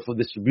is available for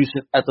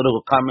distribution at the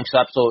local comic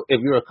shop. So if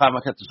you're a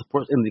comic head to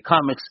support indie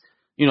comics,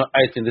 you know,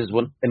 I think this is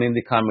an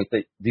indie comic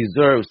that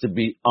deserves to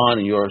be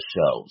on your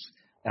shelves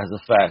as a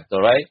fact,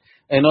 all right?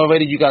 And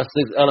already you got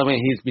 6 Element.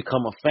 He's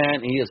become a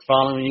fan, and he is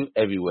following you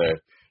everywhere.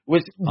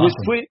 Which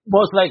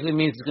most likely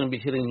means he's going to be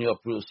hitting you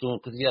up real soon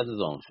because he has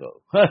his own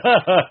show. Right.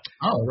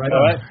 All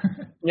right.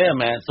 Yeah,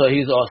 man. So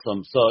he's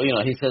awesome. So, you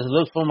know, he says,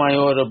 look for my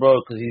order, bro,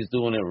 because he's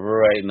doing it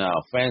right now.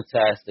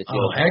 Fantastic.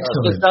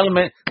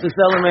 Excellent. 6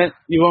 Element,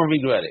 you won't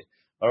regret it.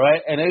 All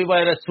right. And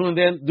everybody that's tuned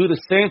in, do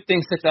the same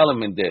thing 6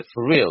 Element did,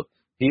 for real.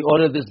 He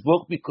ordered this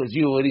book because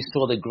you already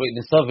saw the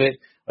greatness of it.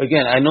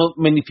 Again, I know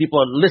many people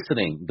are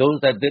listening. Those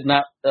that did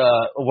not,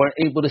 weren't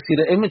able to see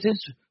the images,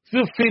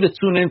 feel free to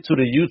tune in to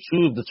the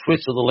YouTube, the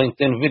Twitch, or the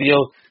LinkedIn video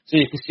so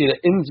you can see the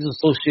images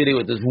associated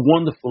with this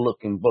wonderful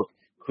looking book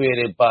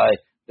created by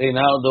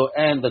Reynaldo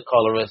and the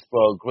colorist,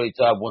 bro. Great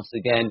job once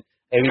again.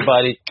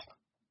 Everybody,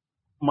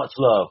 much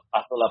love.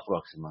 Hasta la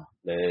próxima.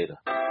 Later.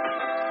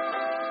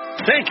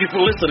 Thank you for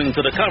listening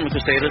to the Comic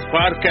Crusaders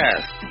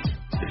podcast.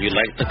 If you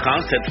like the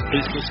content,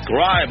 please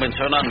subscribe and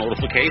turn on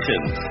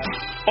notifications.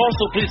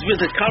 Also, please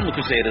visit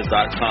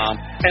ComicCrusaders.com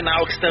and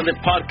our extended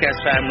podcast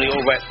family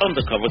over at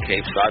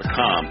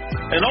UndercoverCapes.com.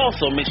 And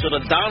also, make sure to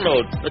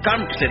download the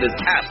Comic Crusaders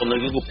app on the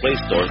Google Play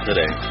Store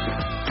today.